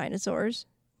 work with dinosaurs.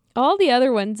 All the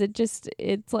other ones,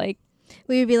 it's like,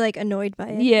 We would be like annoyed by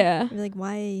it. yeah. We'd be like,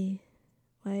 why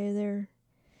are there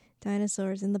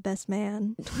dinosaurs in The Best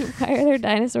Man? Why are there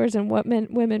dinosaurs and what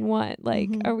women want? Like,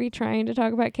 Mhm. are we trying to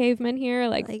talk about cavemen here?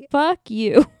 Like fuck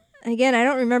you. Again, I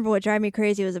don't remember what Drive Me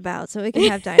Crazy was about, so we can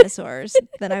have dinosaurs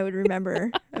that I would remember.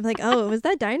 I'm like, oh, it was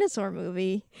that dinosaur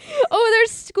movie. Oh,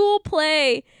 there's school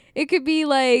play. It could be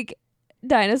like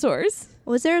dinosaurs.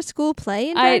 Was there a school play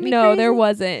in Drive Me No, Crazy? there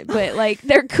wasn't, but like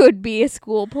there could be a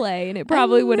school play, and it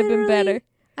probably would have been better.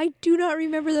 I do not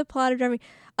remember the plot of Drive Me.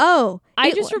 Oh,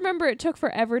 I just remember it took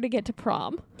forever to get to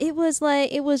prom. it was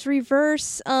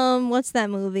reverse. What's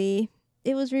that movie?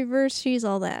 It was reverse. She's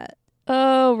All That.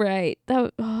 Oh right,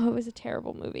 it was a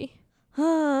terrible movie.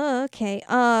 Oh, okay.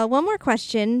 One more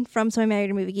question from So I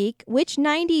Married a Movie Geek. Which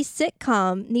 90s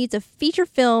sitcom needs a feature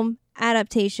film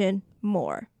adaptation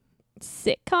more?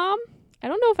 Sitcom? I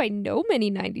don't know if I know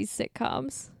many 90s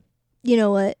sitcoms. You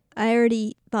know what? I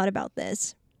already thought about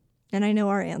this, and I know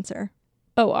our answer.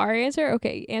 Oh, our answer?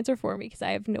 Okay, answer for me because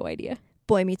I have no idea.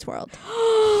 Boy Meets World.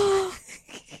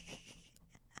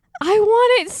 I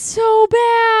want it so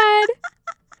bad.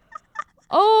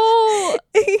 Oh,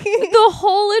 the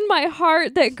hole in my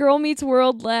heart that Girl Meets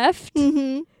World left.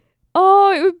 Mm-hmm.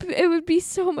 Oh, it would be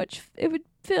so much. It would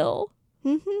fill.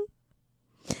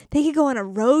 Mm-hmm. They could go on a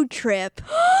road trip.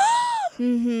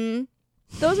 Mm-hmm.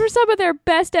 Those were some of their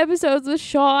best episodes with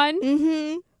Sean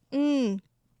Mm-hmm. Mm.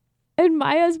 and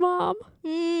Maya's mom.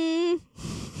 Mm.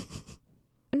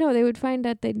 No, they would find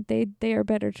out they are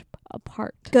better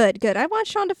apart. Good. I want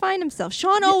Sean to find himself.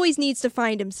 Sean always needs to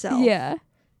find himself. Yeah.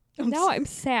 I'm Now I'm I'm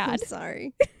sad.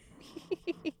 sorry.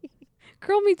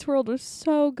 Girl Meets World was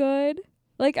so good.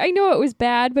 Like, I know it was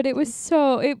bad, but it was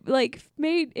so, it like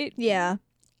made it, Yeah.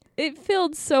 it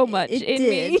filled so much It in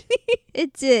did. me.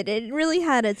 It did. It really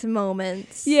had its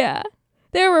moments. Yeah.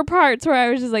 There were parts where I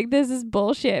was just like, this is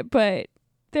bullshit, but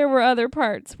there were other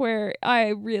parts where I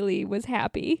really was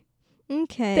happy.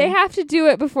 Okay. They have to do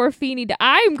it before Feeney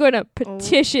I'm going to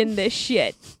petition this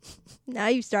shit. Now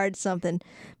you've started something.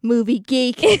 Movie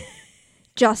Geek.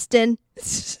 Justin.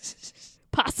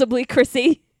 Possibly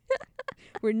Chrissy.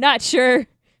 We're not sure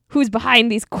who's behind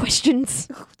these questions.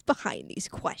 Who's behind these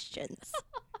questions?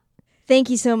 Thank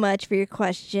you so much for your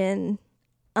question.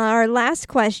 Our last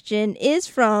question is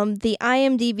from the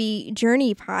IMDb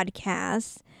Journey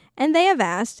podcast, and they have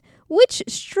asked, which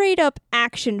straight-up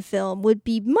action film would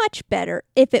be much better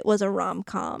if it was a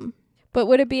rom-com? But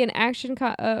would it be an action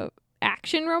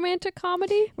romantic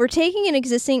comedy? We're taking an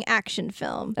existing action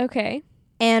film Okay.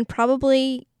 and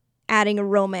probably adding a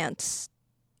romance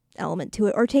element to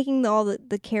it, or taking all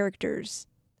the characters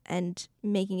and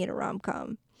making it a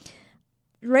rom-com.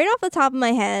 Right off the top of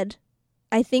my head,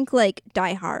 I think like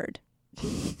Die Hard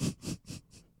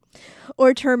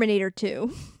or Terminator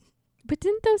 2. But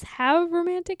didn't those have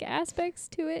romantic aspects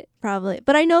to it? Probably.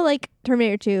 But I know like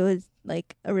Terminator 2 is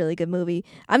like a really good movie.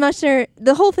 I'm not sure.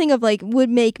 The whole thing of like would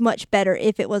make much better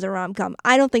if it was a rom-com.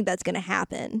 I don't think that's going to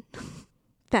happen.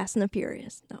 Fast and the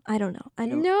Furious. No, I don't know. I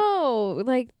don't No,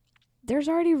 like there's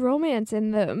already romance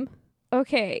in them.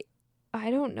 Okay.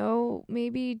 I don't know.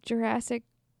 Maybe Jurassic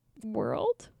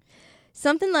World?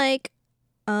 Something like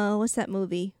what's that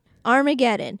movie?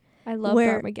 Armageddon. I love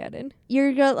Where- Armageddon.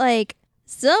 You're got like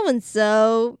so and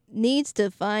so needs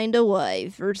to find a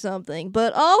wife or something,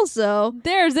 but also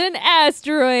There's an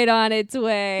asteroid on its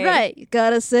way. right, you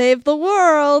gotta save the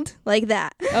world like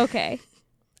that. Okay.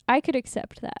 I could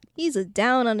accept that. He's a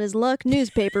down on his luck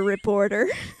newspaper reporter.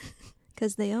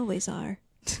 Because they always are.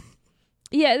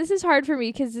 Yeah, this is hard for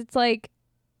me because it's like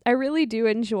I really do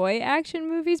enjoy action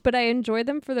movies, but I enjoy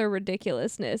them for their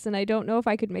ridiculousness, and I don't know if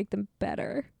I could make them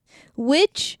better.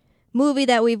 Which movie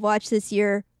that we've watched this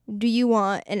year do you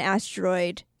want an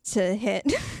asteroid to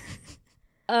hit?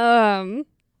 What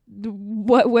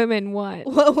women want.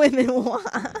 What women want.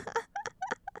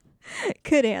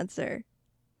 Good answer.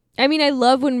 I mean, I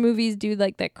love when movies do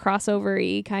like that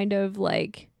crossover-y kind of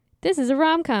like, this is a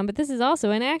rom-com, but this is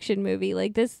also an action movie.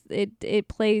 Like this, it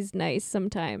plays nice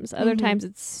sometimes. Other times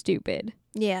it's stupid.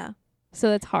 Yeah. So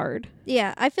that's hard.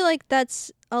 Yeah, I feel like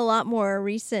that's a lot more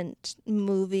recent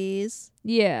movies.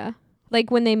 Yeah.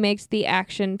 Like when they makes the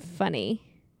action funny.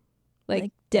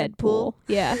 Like Deadpool.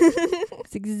 Yeah.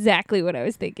 That's exactly what I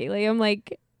was thinking. Like I'm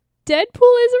like,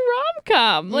 Deadpool is a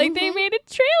rom-com. Like they made a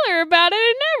trailer about it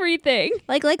and everything.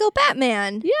 Like Lego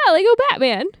Batman. Yeah, Lego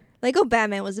Batman. Lego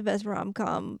Batman was the best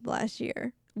rom-com last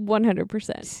year.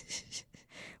 100%.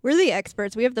 We're the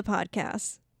experts. We have the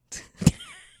podcast.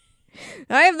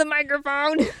 I have the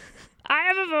microphone. I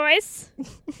have a voice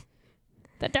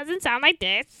that doesn't sound like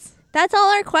this. That's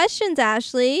all our questions,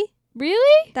 Ashley.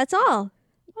 Really? That's all.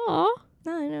 Aw.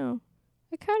 I know.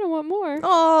 I kind of want more.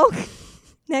 Oh,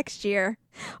 next year.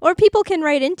 Or people can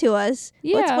write into us.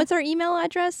 Yeah. What's our email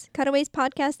address?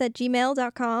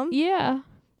 Cutawayspodcast@gmail.com. Yeah.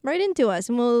 Write into us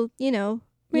and we'll,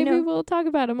 Maybe we'll talk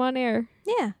about them on air.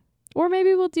 Yeah. Or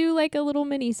maybe we'll do like a little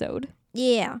mini-sode.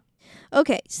 Yeah.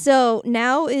 Okay, so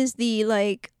now is the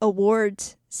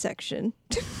awards section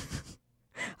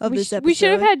of this episode. We should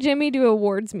have had Jimmy do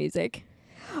awards music.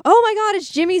 Oh my god,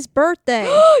 it's Jimmy's birthday.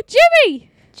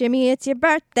 Jimmy! Jimmy, it's your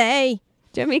birthday.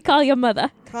 Jimmy, call your mother.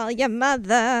 Call your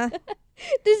mother.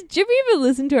 Does Jimmy even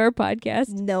listen to our podcast?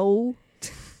 No.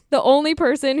 The only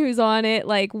person who's on it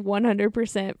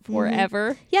 100%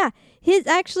 forever. Yeah. His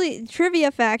actually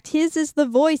trivia fact, his is the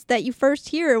voice that you first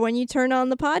hear when you turn on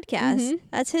the podcast.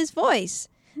 That's his voice.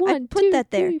 I put that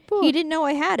there. 3, 4. He didn't know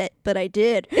I had it, but I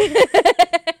did.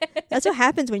 That's what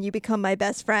happens when you become my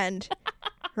best friend.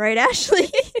 Right,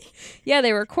 Ashley? Yeah,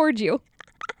 they record you.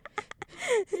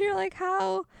 You're like,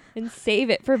 how? And save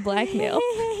it for blackmail.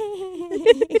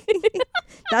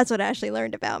 That's what Ashley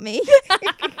learned about me.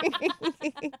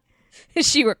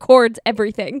 She records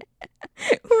everything.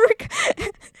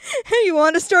 You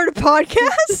want to start a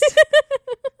podcast?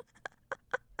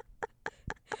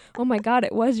 Oh my god,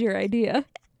 it was your idea.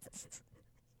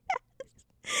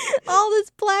 All this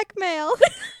blackmail.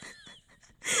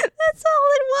 That's all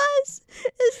it was.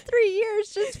 It's 3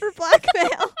 years just for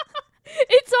blackmail.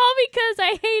 It's all because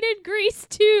I hated Grease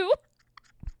too.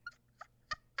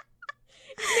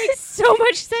 It makes so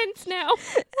much sense now.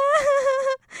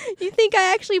 You think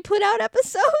I actually put out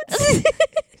episodes?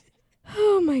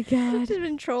 Oh my god. I've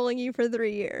been trolling you for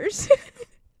 3 years.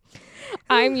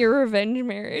 I'm your revenge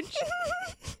marriage.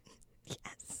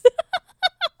 Yes.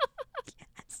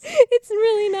 It's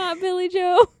really not Billy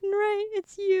Joe. Right,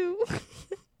 it's you.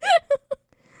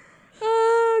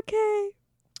 Okay.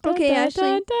 Okay, Dun, Ashley.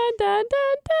 dun, dun, dun,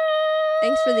 dun, dun.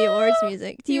 Thanks for the awards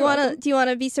music. Do you You're wanna welcome. do you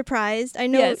wanna be surprised? I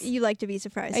know Yes. you like to be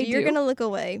surprised. So I you're do. gonna look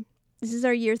away. This is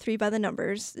our year 3 by the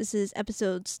numbers. This is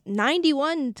episodes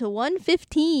 91 to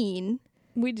 115.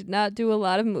 We did not do a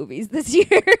lot of movies this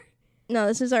year. No,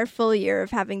 this is our full year of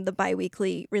having the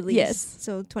bi-weekly release. Yes.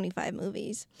 So 25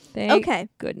 movies. Thank Okay.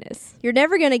 goodness. You're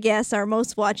never gonna guess our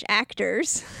most watched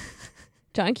actors.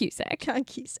 John Cusack. John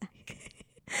Cusack.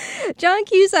 John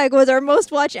Cusack was our most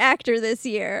watched actor this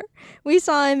year. We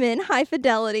saw him in High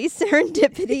Fidelity,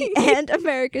 Serendipity, and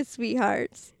America's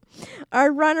Sweethearts.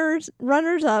 Our runners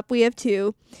up, we have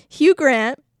 2. Hugh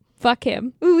Grant, Fuck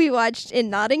him. who we watched in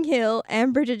Notting Hill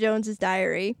and Bridget Jones's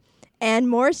Diary, and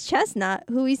Morris Chestnut,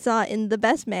 who we saw in The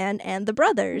Best Man and The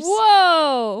Brothers.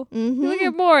 Whoa. Mhm. Look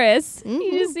at Morris.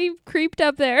 Mhm. He creeped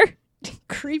up there.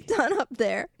 Creeped on up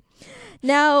there.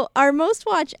 Now, our most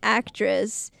watched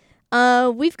actress,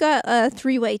 we've got a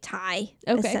 3-way tie,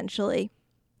 Okay. essentially.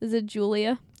 Is it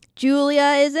Julia?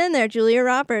 Julia is in there. Julia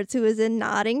Roberts, who is in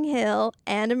Notting Hill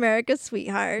and America's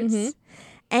Sweethearts. Mhm.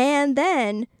 And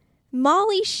then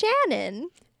Molly Shannon,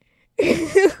 who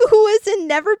was in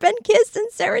Never Been Kissed and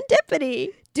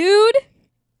Serendipity. Dude.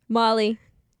 Molly,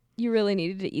 you really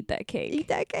needed to eat that cake. Eat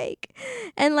that cake.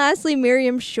 And lastly,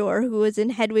 Miriam Shore, who was in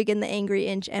Hedwig and the Angry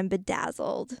Inch and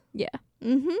Bedazzled. Yeah.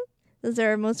 Mm-hmm. Those are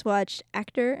our most watched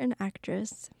actor and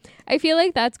actress. I feel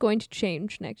like that's going to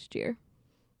change next year.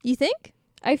 You think?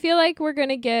 I feel like we're going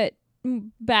to get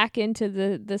back into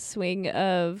the swing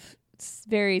of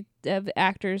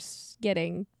actors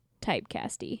getting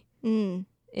typecasty Mm.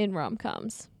 in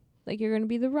rom-coms. Like, you're going to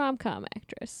be the rom-com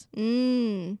actress.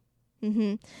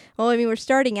 Mm-hmm. Well, I mean, we're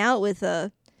starting out with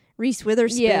Reese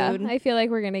Witherspoon. Yeah, I feel like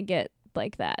we're going to get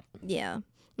like that. Yeah.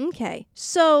 Okay.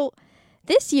 So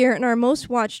this year in our most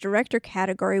watched director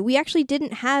category, we actually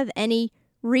didn't have any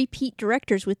repeat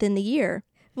directors within the year.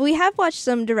 We have watched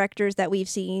some directors that we've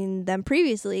seen them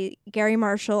previously, Gary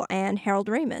Marshall and Harold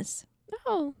Ramis.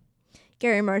 Oh.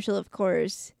 Gary Marshall, of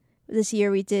course. This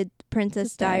year we did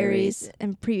Princess Diaries,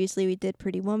 and previously we did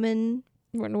Pretty Woman.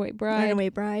 Runaway Bride. Runaway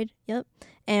Bride, yep.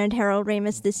 And Harold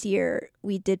Ramis this year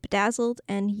we did Bedazzled,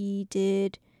 and he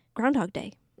did Groundhog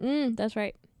Day. That's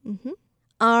right. Mm-hmm.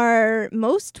 Our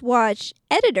most watched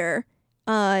editor,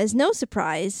 is no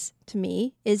surprise to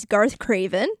me, is Garth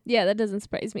Craven. Yeah, that doesn't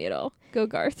surprise me at all. Go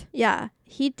Garth. Yeah,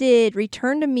 he did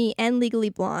Return to Me and Legally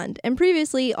Blonde, and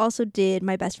previously also did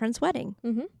My Best Friend's Wedding.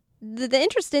 Mm-hmm. The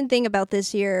interesting thing about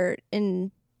this year,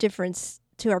 in difference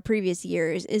to our previous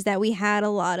years, is that we had a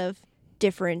lot of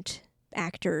different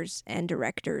actors and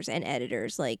directors and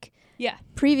editors. Like, yeah,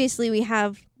 previously we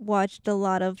have watched a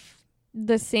lot of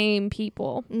the same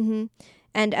people. Mm-hmm.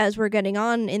 And as we're getting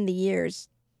on in the years,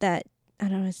 that, I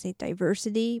don't want to say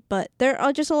diversity, but there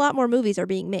are just a lot more movies are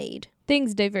being made.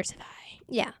 Things diversify.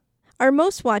 Yeah. Our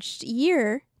most watched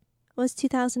year was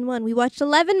 2001. We watched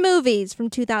 11 movies from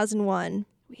 2001.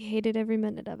 We hated every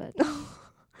minute of it.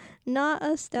 Not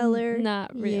a stellar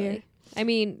Not really. year. I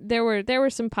mean, there were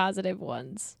some positive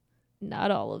ones.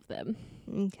 Not all of them.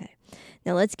 Okay.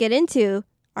 Now let's get into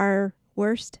our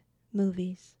worst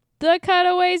movies. The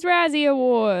Cutaways Razzie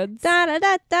Awards. Da da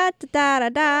da da da da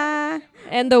da.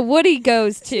 And the Woody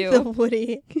goes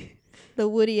The to.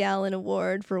 Woody Allen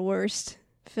Award for worst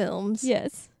films.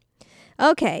 Yes.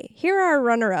 Okay, here are our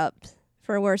runner-ups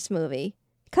for worst movie.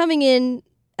 Coming in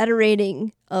at a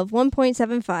rating of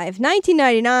 1.75,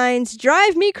 1999's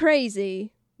Drive Me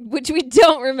Crazy. Which we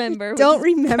don't remember. Don't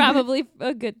which is remember. Probably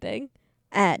a good thing.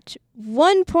 At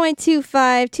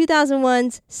 1.25,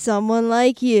 2001's Someone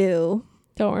Like You.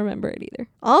 Don't remember it either.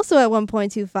 Also at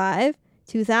 1.25,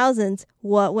 2000's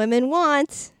What Women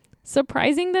Want.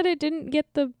 Surprising that it didn't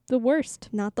get the worst.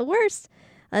 Not the worst.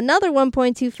 Another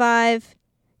 1.25,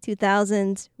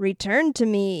 2000's Return to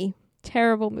Me.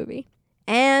 Terrible movie.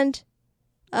 And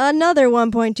another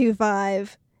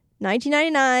 1.25,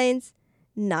 1999's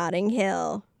Notting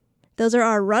Hill. Those are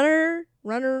our runner-ups.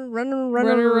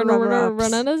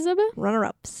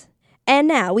 And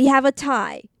now we have a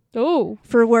tie Oh,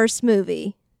 for worst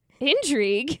movie.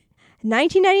 intrigue.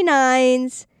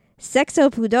 1999's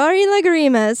Sexo Pudor y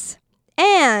Lagrimas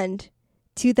and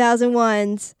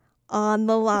 2001's On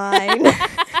the Line.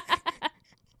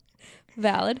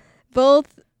 Valid.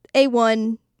 Both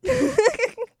A1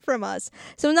 from us.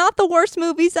 So not the worst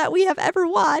movies that we have ever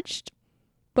watched.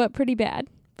 But pretty bad.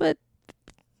 But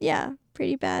yeah,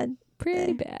 pretty bad.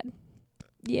 Pretty bad.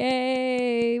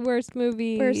 Yay. Worst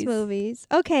movies. Worst movies.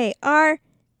 Okay, our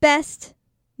best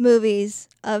movies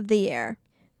of the year.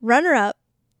 Runner up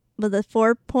with a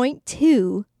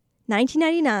 4.2,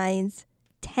 1999's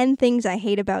 10 Things I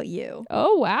Hate About You.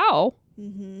 Oh, wow.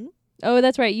 Mm-hmm. Oh,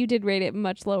 that's right. You did rate it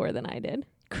much lower than I did.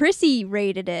 Chrissy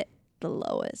rated it the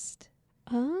lowest.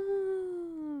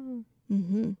 Oh.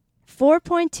 Mm-hmm.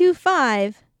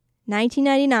 4.25,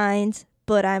 1999's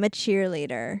But I'm a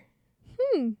Cheerleader.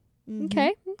 Mm-hmm.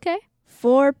 Okay.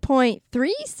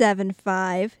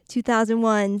 4.375,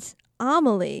 2001's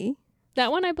Amelie.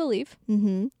 That one I believe.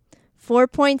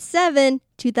 4.7,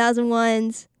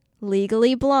 2001's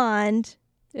Legally Blonde.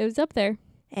 It was up there.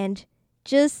 And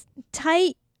just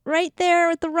tight right there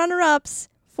with the runner-ups,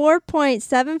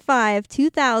 4.75,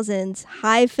 2000's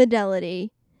High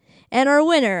Fidelity. And our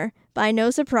winner, by no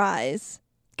surprise,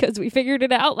 Because we figured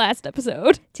it out last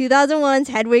episode. 2001's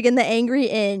Hedwig and the Angry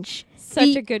Inch.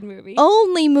 Such a good movie.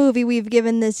 Only movie we've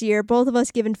given this year, both of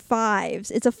us given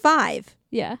 5s. It's a 5.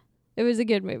 Yeah. It was a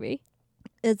good movie.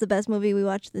 It's the best movie we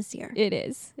watched this year. It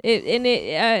is.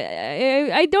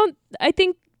 I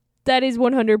think that is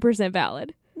 100%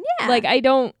 valid.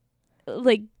 Yeah.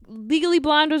 Legally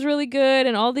Blonde was really good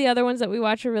and all the other ones that we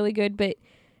watch are really good, but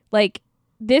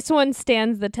this one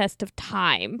stands the test of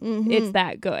time. Mm-hmm. It's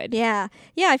that good. Yeah.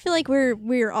 I feel like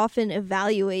we're often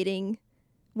evaluating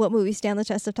what movies stand the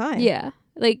test of time. Yeah.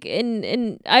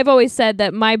 And I've always said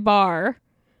that my bar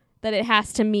that it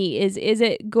has to meet is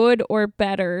it good or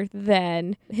better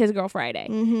than His Girl Friday?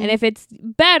 Mm-hmm. And if it's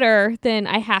better, then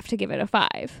I have to give it a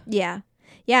 5. Yeah.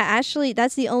 Ashley,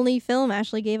 that's the only film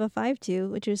Ashley gave a 5 to,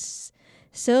 which is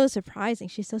so surprising.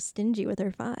 She's so stingy with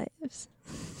her 5s.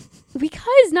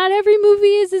 Because not every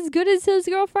movie is as good as His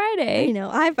Girl Friday. I know.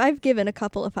 I've given a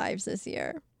couple of 5s this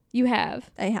year. You have.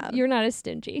 I have. You're not as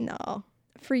stingy. No.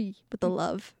 free with the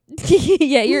love.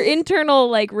 Yeah, your internal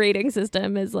like rating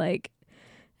system is like,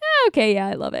 okay, yeah,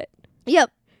 I love it.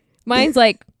 Yep. Mine's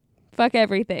like, fuck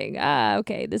everything.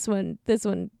 Okay, this one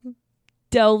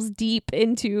delves deep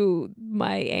into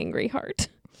my angry heart.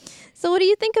 So what do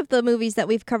you think of the movies that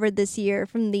we've covered this year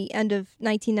from the end of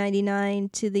 1999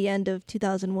 to the end of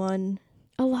 2001?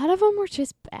 A lot of them were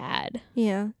just bad.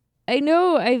 Yeah. I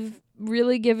know I've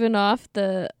really given off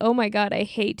the, oh my God, I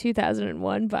hate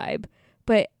 2001 vibe,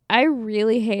 but I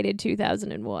really hated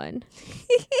 2001.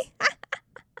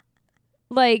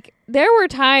 Like, there were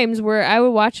times where I would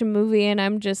watch a movie and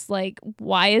I'm just like,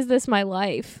 why is this my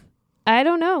life? I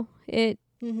don't know. It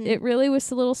really was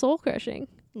a little soul crushing.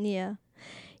 Yeah.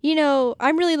 You know,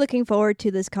 I'm really looking forward to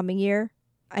this coming year.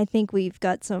 I think we've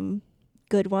got some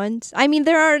good ones. I mean,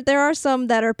 there are some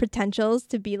that are potentials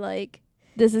to be like,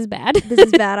 this is bad. this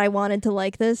is bad. I wanted to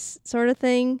like this sort of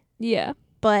thing. Yeah.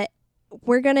 But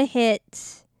we're going to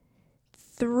hit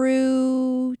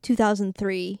through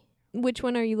 2003. Which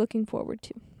one are you looking forward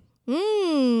to?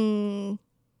 I'm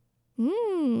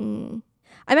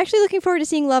actually looking forward to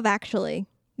seeing Love Actually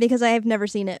because I have never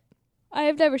seen it. I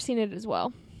have never seen it as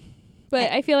well. But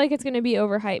I feel like it's going to be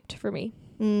overhyped for me.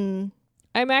 I'm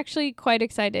actually quite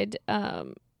excited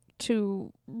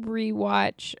to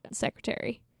rewatch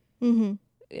Secretary. And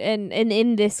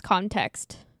in this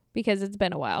context, because it's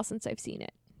been a while since I've seen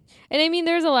it. And I mean,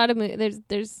 there's a lot of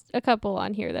there's a couple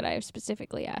on here that I have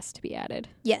specifically asked to be added.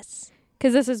 Yes,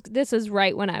 because this is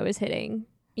right when I was hitting,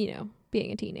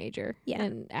 being a teenager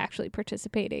and actually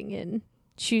participating in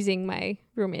choosing my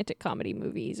romantic comedy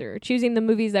movies or choosing the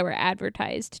movies that were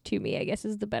advertised to me, I guess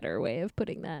is the better way of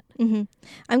putting that. I'm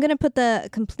going to put the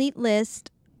complete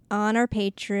list on our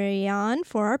Patreon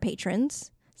for our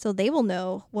patrons so they will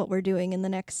know what we're doing in the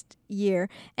next year.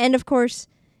 And of course,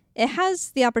 it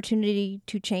has the opportunity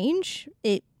to change.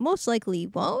 It most likely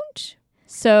won't.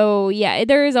 So, yeah,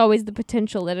 there is always the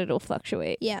potential that it'll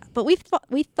fluctuate. Yeah, but we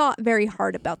thought very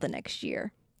hard about the next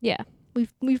year. Yeah.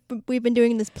 We've been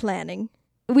doing this planning.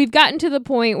 We've gotten to the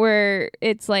point where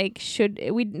it's like,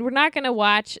 we're not going to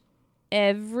watch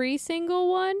every single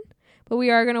one, but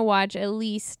we are going to watch at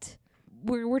least,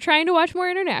 we're trying to watch more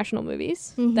international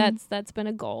movies. That's been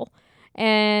a goal.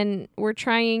 And we're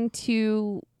trying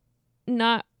to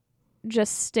not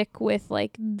just stick with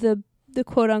like the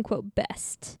quote unquote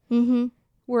best.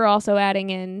 We're also adding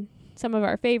in some of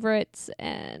our favorites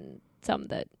and some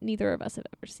that neither of us have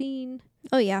ever seen.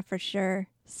 Oh yeah, for sure.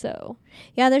 So,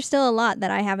 yeah, there's still a lot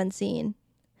that I haven't seen.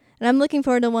 And I'm looking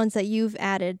forward to ones that you've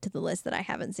added to the list that I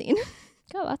haven't seen.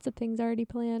 Got lots of things already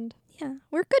planned. Yeah,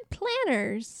 we're good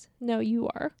planners. No, you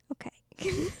are. Okay.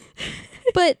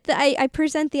 But I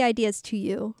present the ideas to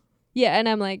you. Yeah, and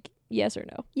I'm like, yes or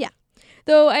no. Yeah.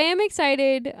 Though I am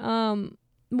excited.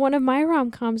 One of my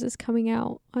rom-coms is coming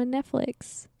out on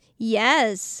Netflix.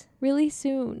 Yes. Really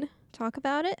soon. Talk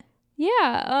about it?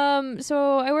 Yeah.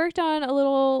 So I worked on a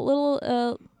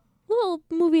little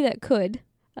movie that could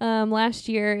last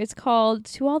year. It's called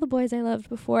To All the Boys I Loved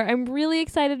Before. I'm really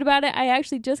excited about it. I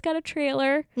actually just got a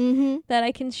trailer that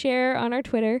I can share on our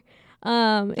Twitter.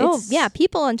 Yeah,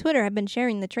 people on Twitter have been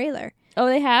sharing the trailer. Oh,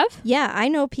 they have? Yeah, I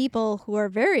know people who are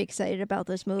very excited about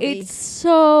this movie. It's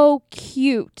so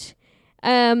cute.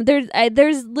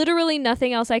 There's literally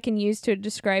nothing else I can use to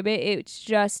describe it. It's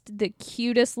just the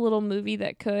cutest little movie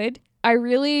that could. I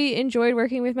really enjoyed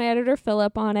working with my editor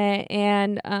Philip on it,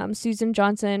 and Susan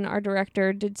Johnson, our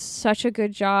director, did such a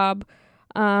good job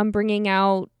bringing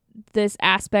out this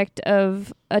aspect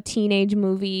of a teenage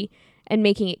movie and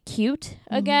making it cute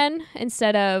again,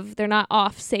 instead of they're not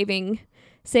off saving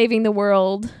the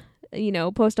world,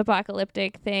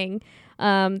 post-apocalyptic thing.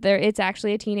 It's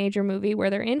actually a teenager movie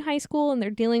where they're in high school and they're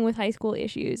dealing with high school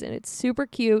issues, and it's super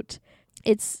cute.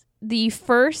 It's the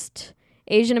first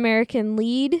Asian American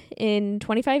lead in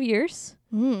 25 years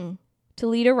to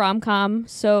lead a rom-com.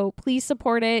 So please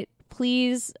support it.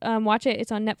 Please watch it.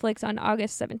 It's on Netflix on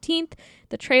August 17th.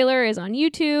 The trailer is on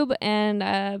YouTube and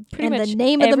pretty much the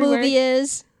name everywhere. of the movie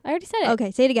is? I already said it.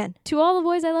 Okay, say it again. To All the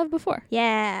Boys I Loved Before.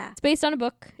 Yeah. It's based on a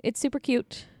book. It's super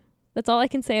cute. That's all I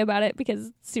can say about it because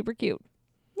it's super cute.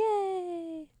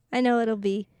 Yay. I know it'll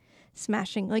be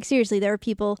smashing. Like, seriously, there are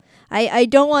people... I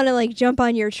don't want to, like, jump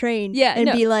on your train and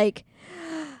be like,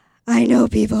 I know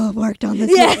people have worked on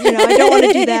this. Yeah. I don't want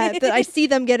to do that. But I see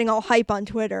them getting all hype on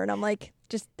Twitter, and I'm like,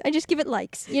 I just give it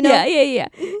likes, Yeah.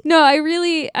 No, I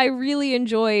really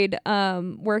enjoyed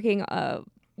working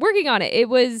on it. It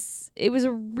was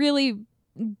a really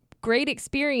great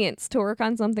experience to work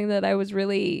on something that I was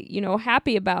really,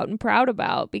 happy about and proud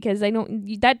about, because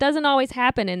that doesn't always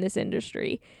happen in this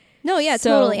industry. No, yeah, So-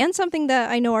 totally. And something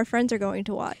that I know our friends are going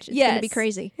to watch. It's going to be Yes.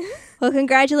 crazy. Well,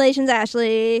 congratulations,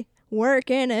 Ashley.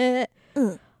 Working it.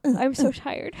 I'm so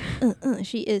tired.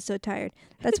 She is so tired.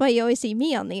 That's why you always see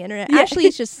me on the internet. Yeah. Ashley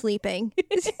is just sleeping.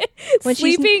 When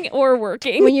she's- Sleeping or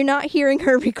working. when you're not hearing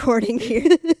her recording here.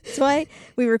 That's why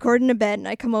we record in a bed and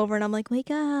I come over and I'm like,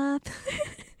 wake up.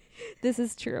 This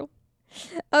is true.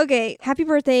 Okay, happy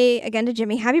birthday again to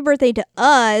Jimmy. Happy birthday to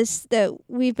us that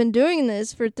we've been doing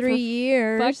this for 3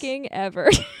 years. Fucking ever.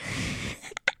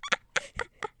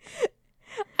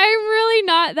 I'm really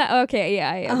not that. Okay, yeah,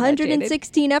 I am. that jaded.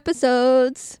 116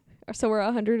 episodes. So we're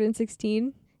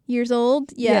 116. Years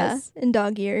old. Yeah, Yes. in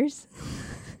dog years.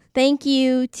 Thank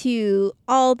you to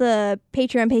all the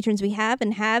Patreon patrons we have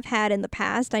and have had in the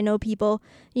past. I know people,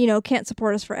 can't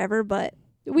support us forever, but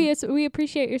We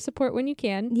appreciate your support when you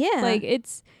can. yeah. Like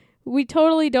we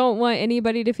totally don't want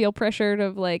anybody to feel pressured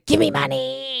of like, give me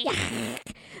money.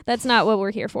 That's not what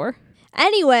we're here for.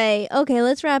 Anyway, okay,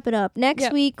 let's wrap it up. Next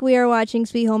Yep. week, we are watching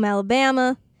Sweet Home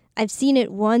Alabama. I've seen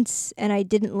it once, and I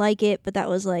didn't like it, but that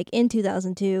was, in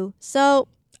 2002. So,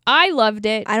 I loved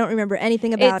it. I don't remember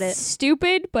anything about It's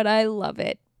stupid, but I love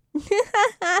it.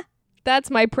 That's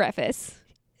my preface.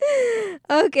 it.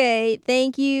 Okay,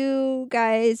 thank you,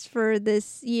 guys, for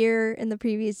this year and the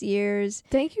previous years.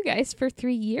 Thank you guys for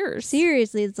 3 years.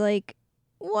 Seriously, it's like,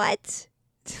 what?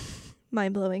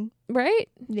 Mind-blowing. Right?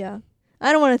 Yeah.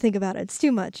 I don't want to think about it. It's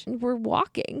too much. We're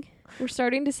walking. We're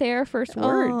starting to say our first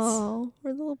words. Oh,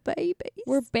 we're little babies.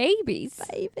 We're babies.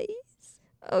 babies.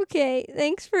 Okay,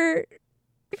 thanks for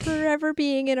forever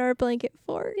being in our blanket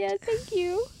fort. Yeah, thank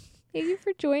you. Thank you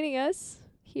for joining us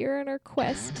here on our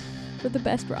quest for the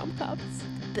best rom-coms.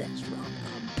 Best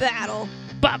rom-com battle.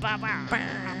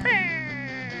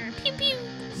 Pew pew.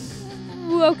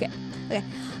 Okay.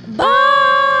 Bye.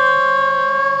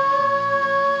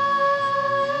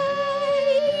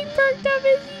 Perked up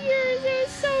his ears. It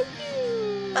was so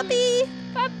cute. Puppy.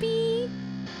 Puppy.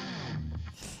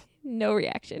 No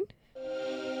reaction.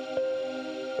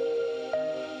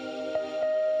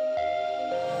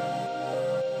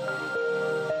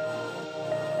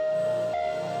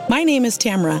 My name is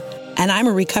Tamra, and I'm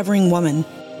a recovering woman.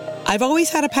 I've always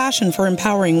had a passion for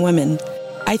empowering women.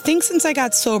 I think since I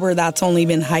got sober, that's only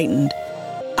been heightened.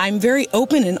 I'm very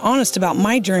open and honest about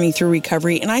my journey through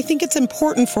recovery, and I think it's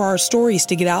important for our stories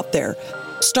to get out there,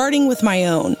 starting with my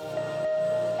own.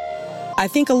 I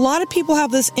think a lot of people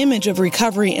have this image of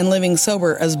recovery and living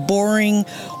sober as boring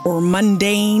or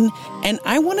mundane, and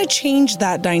I want to change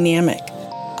that dynamic.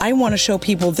 I want to show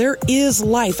people there is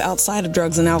life outside of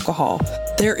drugs and alcohol.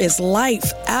 There is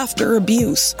life after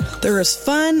abuse. There is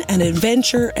fun and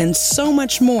adventure and so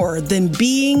much more than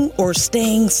being or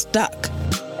staying stuck.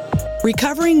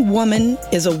 Recovering Woman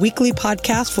is a weekly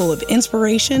podcast full of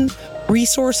inspiration,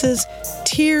 resources,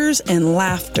 tears, and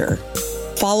laughter.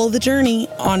 Follow the journey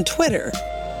on Twitter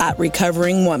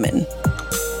 @Recovering Woman.